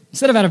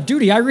 instead of out of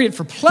duty, I read it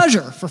for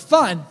pleasure, for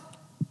fun.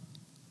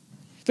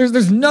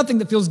 There's nothing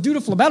that feels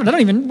dutiful about it. I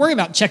don't even worry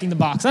about checking the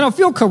box. I don't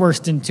feel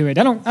coerced into it.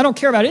 I don't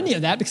care about any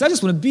of that because I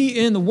just want to be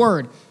in the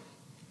word.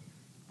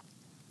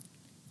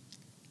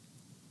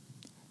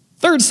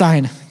 3rd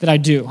sign that I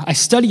do, I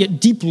study it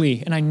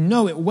deeply and I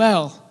know it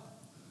well.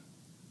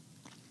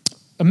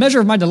 A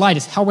measure of my delight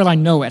is how well I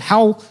know it.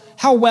 How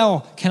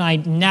well can I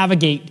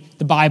navigate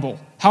the Bible?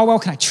 How well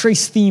can I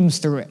trace themes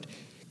through it?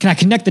 Can I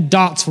connect the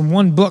dots from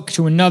one book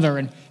to another?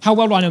 And how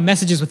well do I know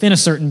messages within a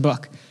certain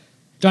book?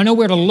 Do I know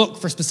where to look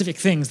for specific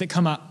things that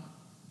come up?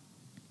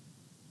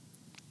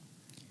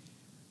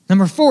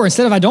 Number 4,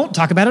 instead of I don't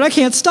talk about it, I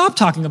can't stop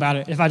talking about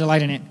it if I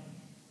delight in it.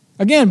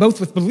 Again, both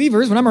with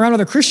believers, when I'm around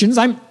other Christians,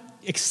 I'm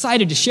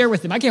excited to share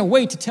with them. I can't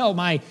wait to tell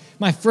my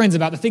friends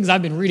about the things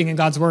I've been reading in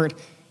God's word.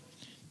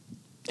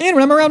 And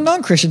when I'm around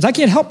non-Christians, I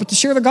can't help but to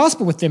share the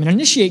gospel with them and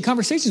initiate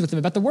conversations with them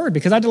about the word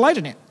because I delight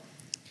in it.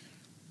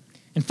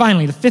 And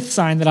finally, the fifth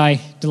sign that I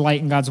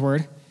delight in God's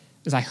word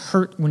is I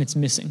hurt when it's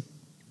missing.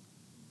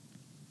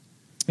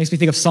 Makes me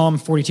think of Psalm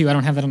 42. I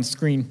don't have that on the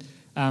screen,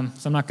 so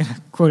I'm not going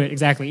to quote it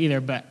exactly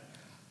either, but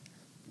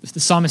the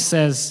psalmist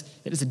says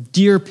that as a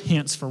deer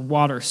pants for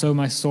water, so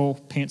my soul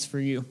pants for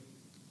you,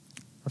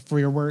 or for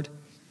your word.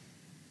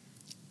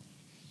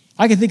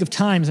 I can think of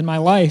times in my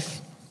life,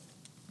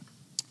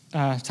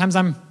 times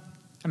I'm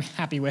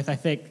happy with, I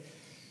think,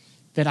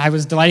 that I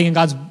was delighting in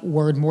God's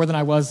word more than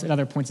I was at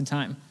other points in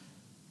time.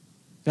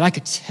 That I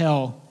could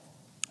tell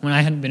when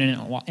I hadn't been in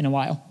it in a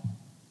while.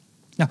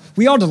 Now,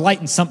 we all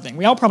delight in something.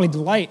 We all probably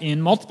delight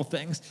in multiple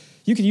things.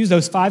 You could use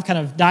those 5 kind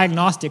of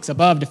diagnostics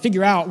above to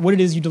figure out what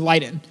it is you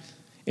delight in.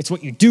 It's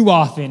what you do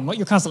often, what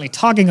you're constantly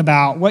talking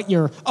about, what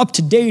you're up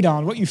to date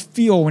on, what you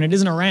feel when it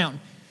isn't around.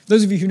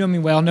 Those of you who know me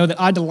well know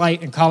that I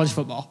delight in college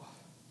football.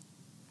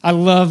 I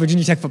love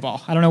Virginia Tech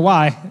football. I don't know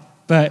why,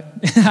 but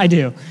I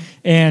do.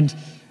 And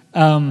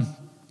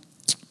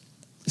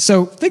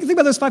so think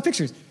about those 5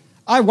 pictures.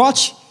 I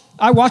watch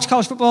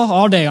college football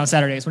all day on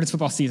Saturdays when it's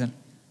football season.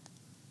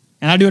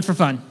 And I do it for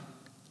fun.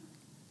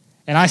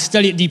 And I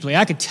study it deeply.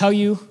 I could tell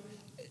you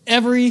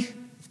every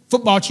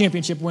football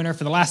championship winner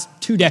for the last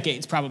 2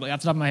 decades, probably,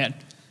 off the top of my head.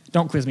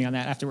 Don't quiz me on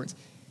that afterwards.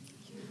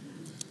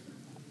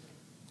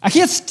 I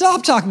can't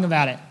stop talking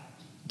about it.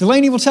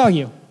 Delaney will tell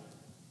you.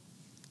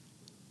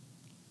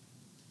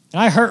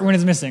 And I hurt when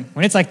it's missing.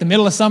 When it's like the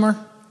middle of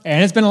summer,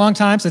 and it's been a long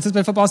time since it's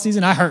been football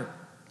season, I hurt.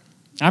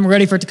 I'm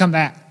ready for it to come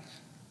back.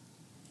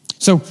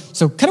 So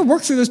kind of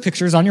work through those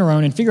pictures on your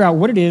own and figure out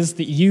what it is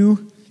that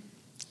you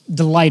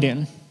delight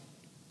in.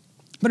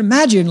 But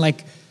imagine,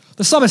 like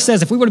the psalmist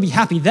says, if we want to be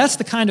happy, that's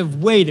the kind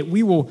of way that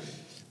we will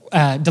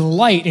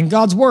delight in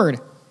God's word.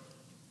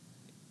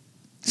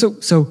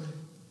 So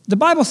the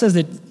Bible says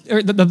that,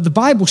 or the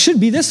Bible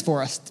should be this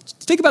for us.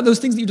 Think about those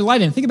things that you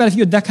delight in. Think about if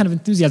you had that kind of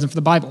enthusiasm for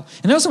the Bible.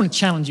 And I also want to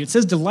challenge you. It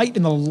says delight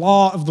in the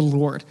law of the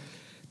Lord.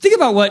 Think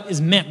about what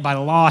is meant by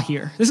law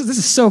here. This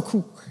is so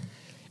cool.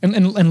 And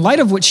in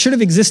light of what should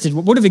have existed,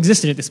 what would have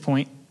existed at this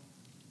point,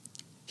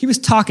 he was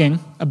talking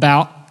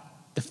about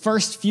the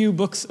first few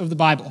books of the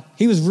Bible.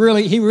 He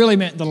really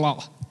meant the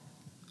law.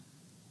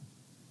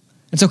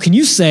 And so can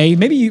you say,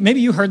 maybe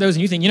you heard those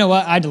and you think, you know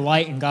what, I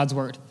delight in God's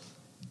word.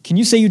 Can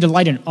you say you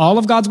delight in all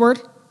of God's word?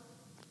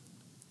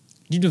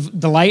 Do you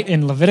delight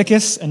in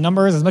Leviticus and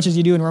Numbers as much as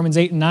you do in Romans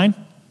 8 and 9?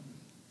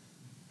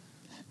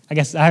 I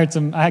guess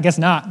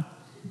not.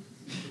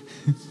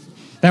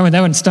 That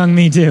one stung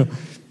me too.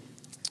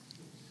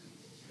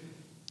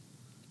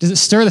 Does it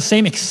stir the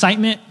same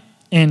excitement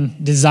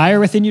and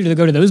desire within you to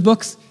go to those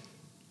books?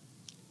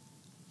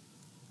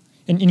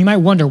 And you might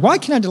wonder, why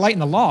can I delight in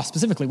the law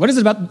specifically? What is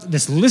it about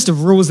this list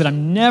of rules that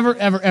I'm never,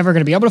 ever, ever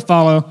going to be able to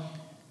follow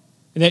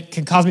that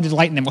can cause me to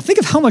delight in them? Well, think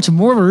of how much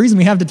more of a reason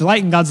we have to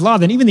delight in God's law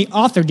than even the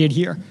author did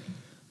here.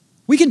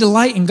 We can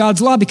delight in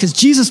God's law because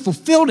Jesus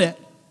fulfilled it.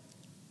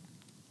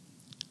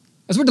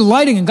 As we're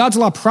delighting in God's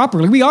law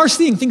properly, we are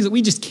seeing things that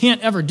we just can't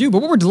ever do,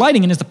 but what we're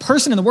delighting in is the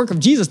person and the work of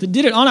Jesus that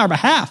did it on our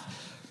behalf.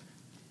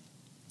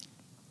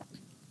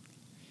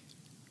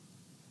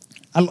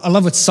 I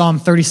love what Psalm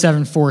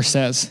 37:4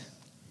 says.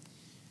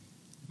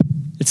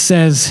 It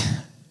says,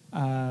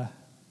 I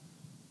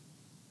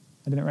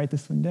didn't write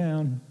this one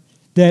down,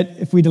 that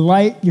if we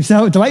delight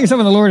yourself in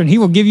the Lord and he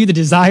will give you the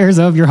desires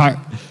of your heart.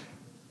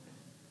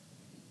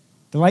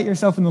 Delight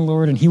yourself in the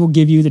Lord and he will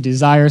give you the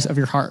desires of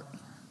your heart.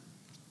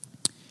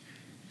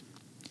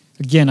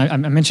 Again, I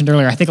mentioned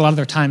earlier, I think a lot of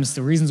the times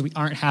the reasons we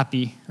aren't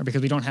happy are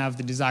because we don't have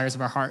the desires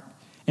of our heart.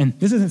 And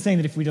this isn't saying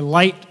that if we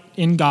delight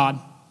in God,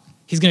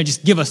 he's going to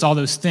just give us all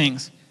those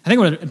things. I think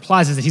what it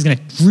implies is that he's going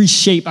to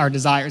reshape our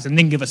desires and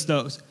then give us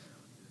those.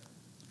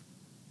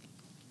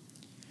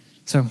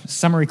 So,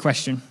 summary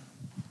question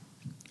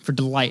for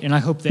delight. And I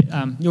hope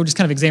that you'll just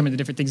kind of examine the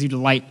different things you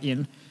delight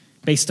in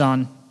based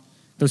on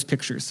those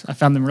pictures. I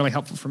found them really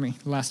helpful for me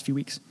the last few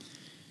weeks.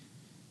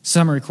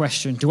 Summary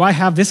question. Do I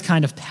have this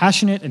kind of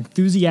passionate,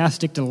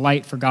 enthusiastic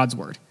delight for God's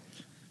word?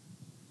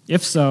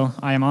 If so,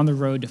 I am on the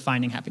road to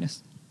finding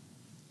happiness.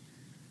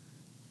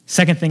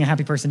 Second thing a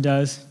happy person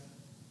does,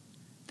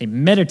 they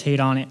meditate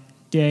on it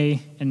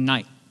day and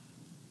night.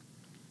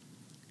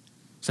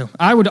 So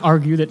I would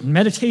argue that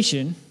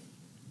meditation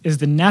is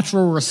the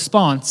natural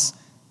response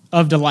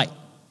of delight.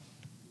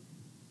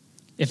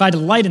 If I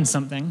delight in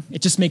something,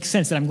 it just makes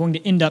sense that I'm going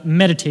to end up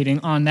meditating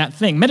on that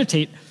thing.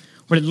 Meditate,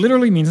 what it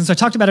literally means, and so I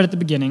talked about it at the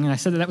beginning, and I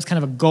said that was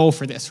kind of a goal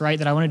for this, right?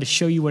 That I wanted to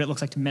show you what it looks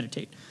like to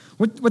meditate.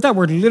 What that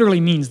word literally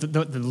means, the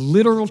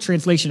literal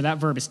translation of that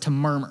verb is to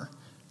murmur.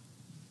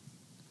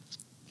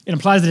 It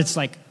implies that it's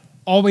like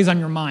always on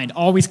your mind,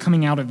 always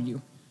coming out of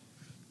you.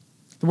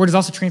 The word is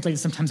also translated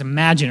sometimes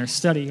imagine or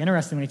study.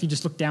 Interestingly, if you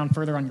just look down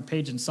further on your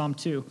page in Psalm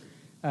 2,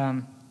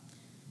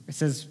 it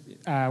says,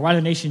 why do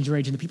the nations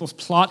rage and the peoples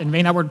plot in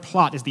vain? That word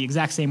plot is the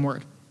exact same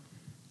word.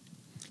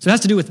 So it has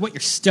to do with what you're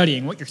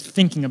studying, what you're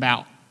thinking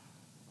about.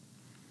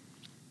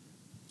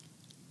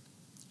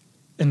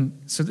 And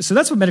so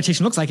that's what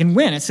meditation looks like. And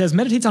when it says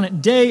meditates on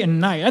it day and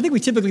night, I think we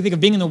typically think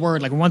of being in the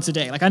Word like once a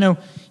day. Like I know,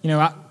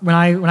 when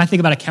I think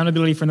about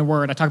accountability from the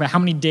Word, I talk about how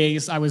many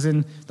days I was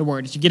in the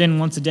Word. Did you get in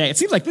once a day? It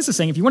seems like this is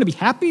saying if you want to be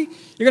happy,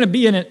 you're going to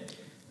be in it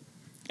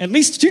at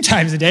least 2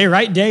 times a day,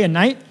 right? Day and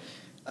night.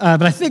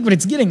 But I think what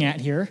it's getting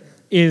at here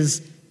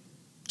is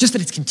just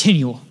that it's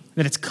continual,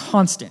 that it's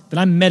constant, that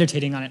I'm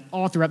meditating on it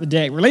all throughout the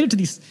day, related to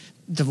these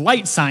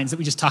delight signs that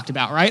we just talked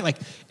about, right? Like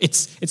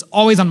it's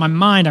always on my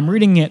mind. I'm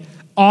reading it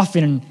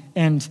often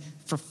and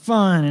for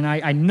fun, and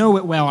I know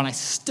it well, and I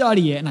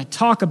study it, and I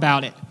talk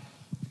about it.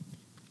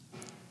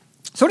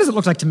 So what does it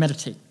look like to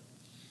meditate?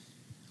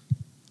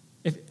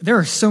 There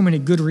are so many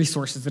good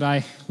resources that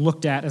I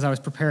looked at as I was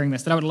preparing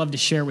this that I would love to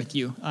share with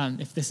you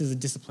if this is a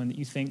discipline that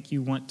you think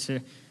you want to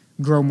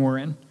grow more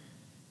in.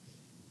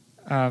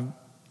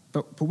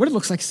 But what it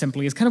looks like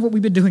simply is kind of what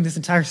we've been doing this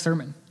entire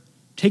sermon,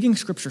 taking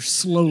Scripture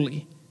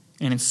slowly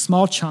and in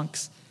small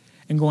chunks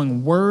and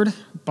going word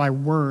by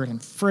word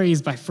and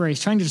phrase by phrase,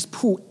 trying to just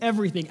pull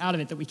everything out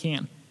of it that we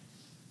can,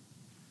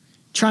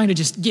 trying to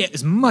just get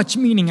as much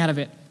meaning out of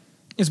it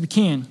as we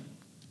can.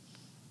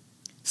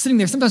 Sitting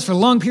there sometimes for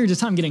long periods of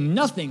time getting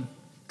nothing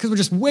because we're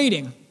just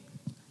waiting.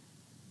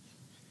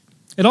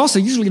 It also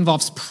usually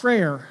involves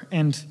prayer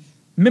and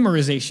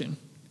memorization.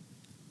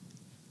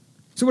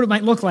 So what it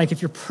might look like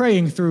if you're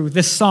praying through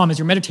this psalm as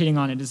you're meditating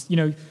on it is,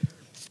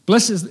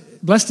 blessed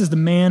is the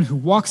man who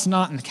walks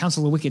not in the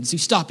counsel of the wicked. So you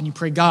stop and you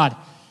pray, God,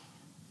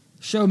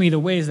 show me the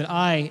ways that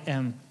I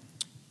am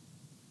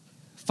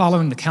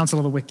following the counsel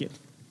of the wicked.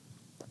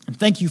 And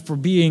thank you for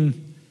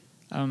being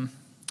a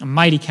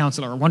mighty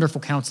counselor, a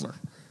wonderful counselor.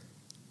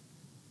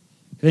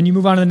 Then you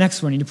move on to the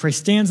next one, and you pray,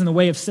 stands in the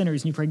way of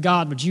sinners, and you pray,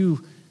 God, would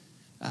you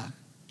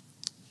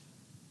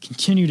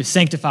continue to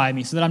sanctify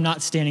me so that I'm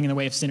not standing in the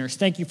way of sinners.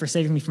 Thank you for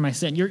saving me from my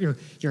sin.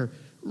 You're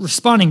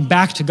responding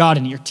back to God,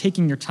 and you're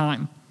taking your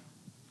time.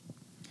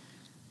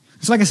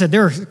 So like I said,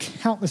 there are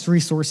countless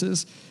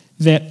resources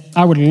that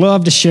I would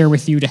love to share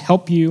with you to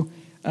help you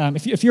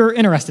if you're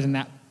interested in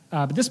that.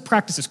 But this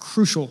practice is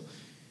crucial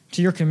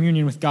to your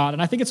communion with God,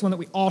 and I think it's one that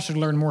we all should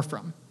learn more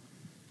from.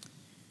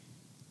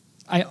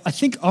 I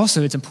think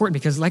also it's important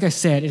because, like I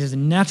said, it is a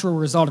natural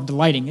result of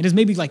delighting. It is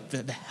maybe like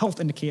the health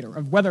indicator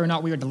of whether or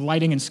not we are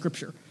delighting in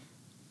Scripture.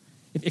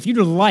 If you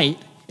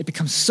delight, it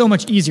becomes so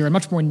much easier and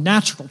much more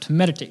natural to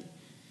meditate.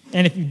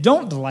 And if you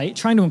don't delight,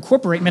 trying to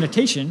incorporate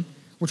meditation,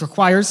 which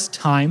requires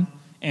time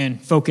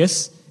and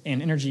focus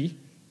and energy,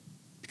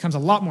 becomes a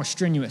lot more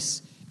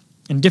strenuous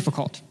and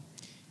difficult.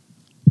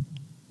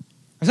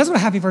 So that's what a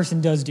happy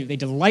person does do. They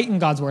delight in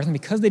God's word, and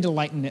because they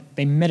delight in it,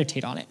 they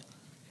meditate on it.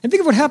 And think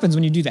of what happens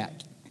when you do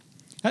that.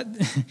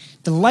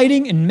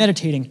 Delighting and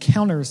meditating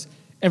counters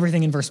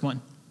everything in verse 1.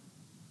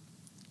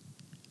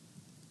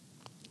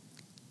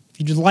 If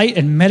you delight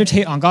and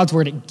meditate on God's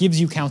word, it gives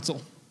you counsel.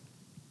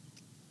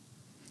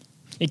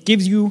 It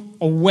gives you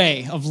a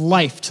way of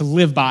life to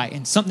live by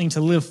and something to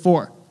live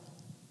for.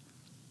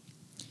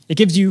 It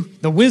gives you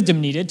the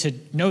wisdom needed to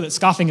know that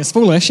scoffing is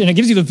foolish, and it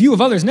gives you the view of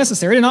others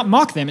necessary to not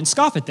mock them and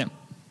scoff at them.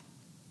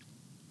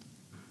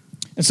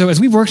 And so as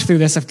we've worked through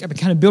this, I've been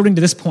kind of building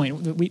to this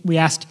point. We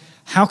asked,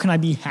 how can I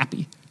be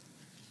happy?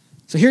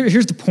 So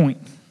here's the point.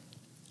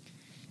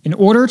 In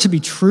order to be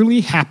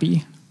truly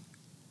happy,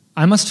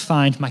 I must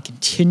find my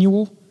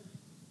continual,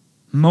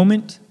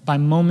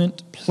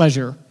 moment-by-moment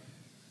pleasure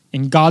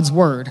in God's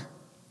word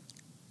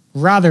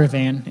rather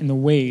than in the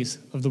ways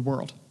of the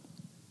world.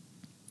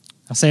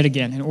 I'll say it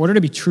again. In order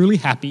to be truly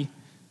happy,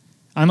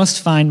 I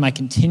must find my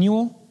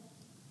continual,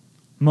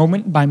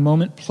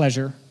 moment-by-moment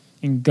pleasure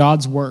in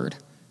God's word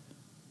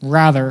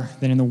rather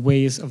than in the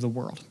ways of the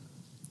world.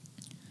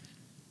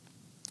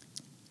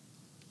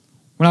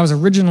 When I was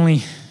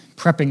originally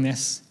prepping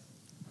this,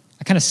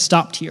 I kind of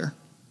stopped here.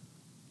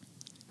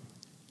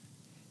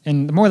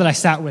 And the more that I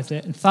sat with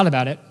it and thought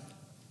about it,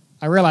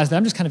 I realized that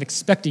I'm just kind of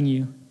expecting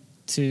you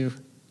to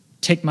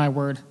take my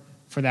word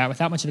for that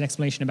without much of an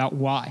explanation about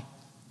why.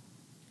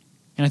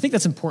 And I think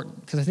that's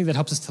important because I think that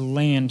helps us to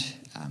land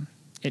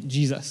at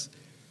Jesus.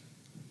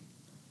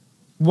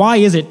 Why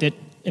is it that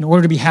in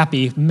order to be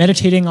happy,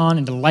 meditating on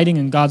and delighting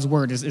in God's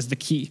word is the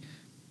key?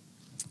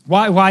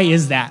 Why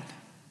is that?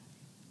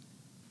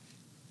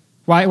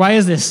 Why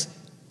is this,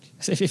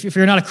 if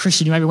you're not a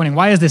Christian, you might be wondering,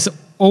 why is this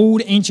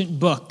old ancient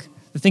book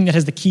the thing that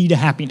has the key to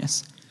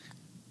happiness?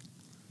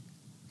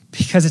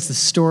 Because it's the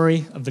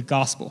story of the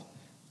gospel.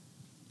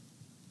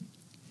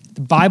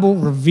 The Bible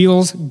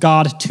reveals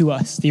God to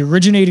us, the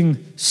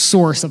originating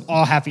source of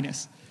all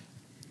happiness.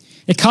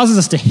 It causes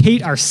us to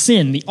hate our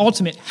sin, the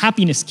ultimate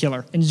happiness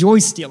killer and joy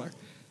stealer.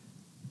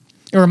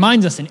 It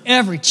reminds us in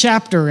every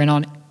chapter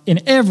and in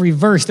every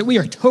verse that we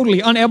are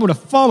totally unable to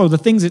follow the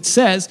things it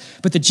says,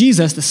 but that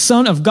Jesus, the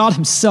Son of God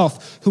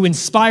himself, who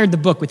inspired the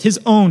book with his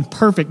own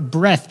perfect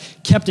breath,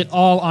 kept it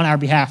all on our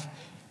behalf.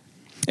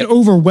 It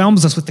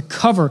overwhelms us with the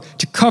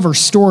cover-to-cover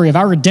story of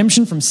our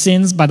redemption from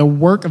sins by the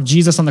work of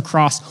Jesus on the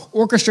cross,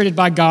 orchestrated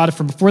by God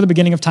from before the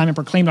beginning of time and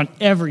proclaimed on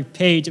every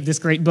page of this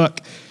great book.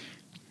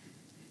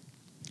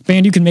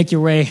 Band, you can make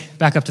your way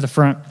back up to the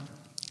front.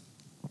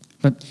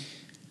 But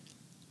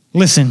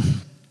Listen,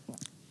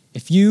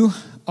 if you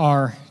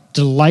are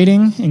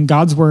delighting in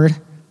God's word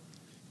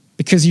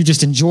because you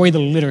just enjoy the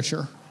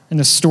literature and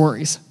the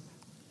stories,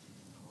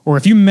 or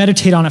if you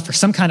meditate on it for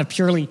some kind of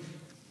purely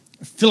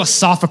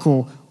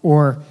philosophical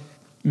or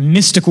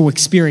mystical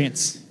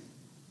experience,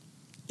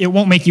 it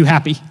won't make you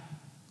happy.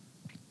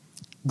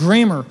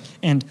 Grammar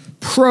and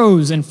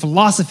prose and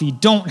philosophy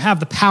don't have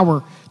the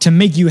power to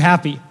make you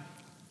happy.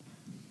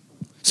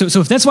 So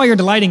if that's why you're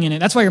delighting in it,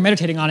 that's why you're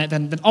meditating on it,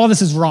 then all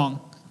this is wrong.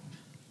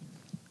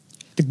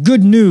 The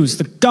good news,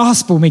 the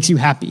gospel makes you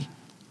happy.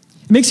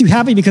 It makes you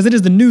happy because it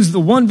is the news, the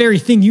one very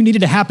thing you needed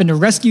to happen to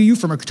rescue you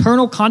from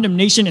eternal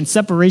condemnation and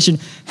separation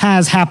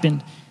has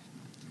happened.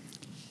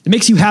 It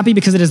makes you happy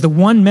because it is the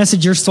one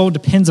message your soul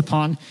depends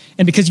upon,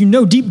 and because you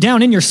know deep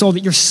down in your soul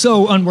that you're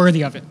so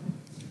unworthy of it.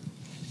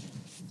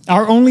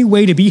 Our only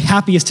way to be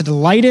happy is to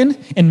delight in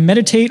and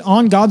meditate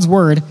on God's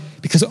word,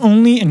 because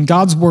only in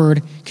God's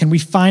word can we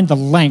find the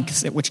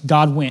lengths at which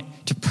God went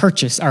to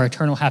purchase our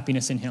eternal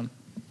happiness in him.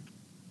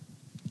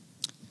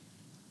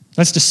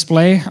 Let's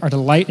display our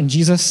delight in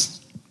Jesus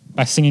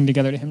by singing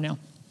together to him now.